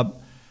of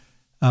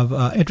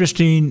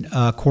interesting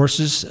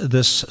courses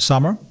this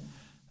summer.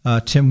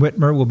 Tim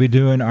Whitmer will be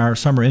doing our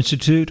Summer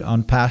Institute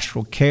on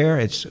Pastoral Care.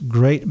 It's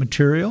great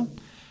material.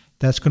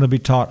 That's going to be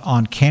taught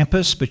on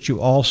campus, but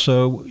you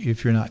also,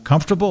 if you're not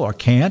comfortable or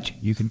can't,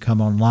 you can come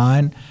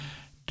online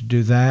to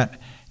do that.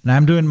 And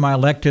I'm doing my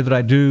elective that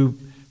I do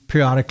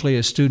periodically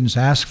as students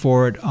ask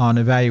for it on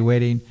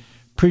evaluating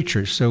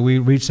preachers. So we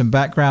read some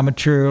background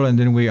material, and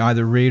then we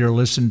either read or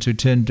listen to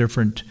 10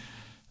 different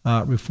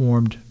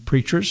Reformed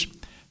preachers.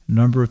 A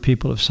number of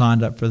people have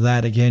signed up for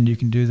that. Again, you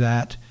can do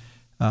that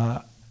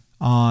in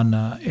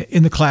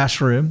the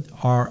classroom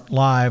or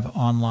live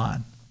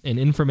online. And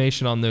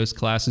information on those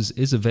classes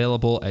is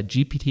available at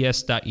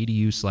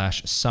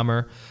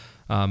gpts.edu/summer.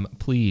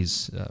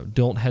 Please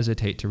don't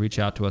hesitate to reach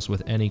out to us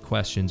with any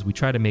questions. We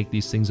try to make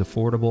these things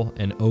affordable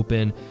and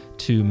open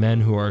to men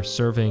who are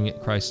serving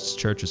Christ's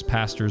church as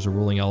pastors or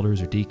ruling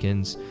elders or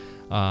deacons,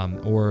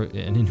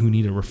 and who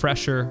need a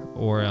refresher,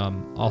 or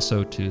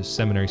also to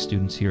seminary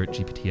students here at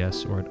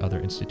GPTS or at other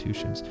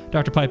institutions.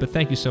 Dr. Pipa,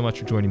 thank you so much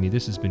for joining me.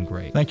 This has been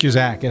great. Thank you,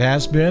 Zach. It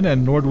has been,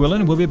 and Lord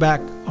willing, we'll be back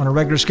on a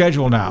regular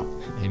schedule now.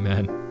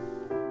 Amen.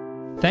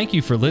 Thank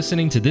you for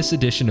listening to this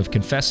edition of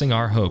Confessing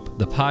Our Hope,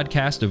 the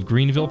podcast of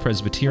Greenville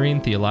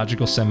Presbyterian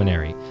Theological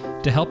Seminary.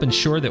 To help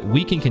ensure that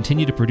we can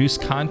continue to produce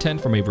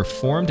content from a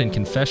Reformed and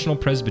confessional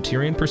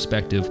Presbyterian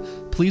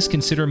perspective, please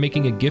consider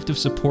making a gift of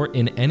support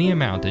in any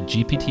amount at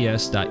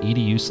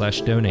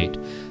gpts.edu/donate.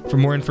 For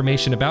more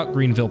information about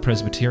Greenville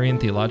Presbyterian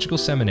Theological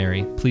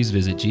Seminary, please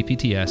visit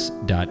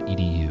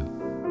gpts.edu.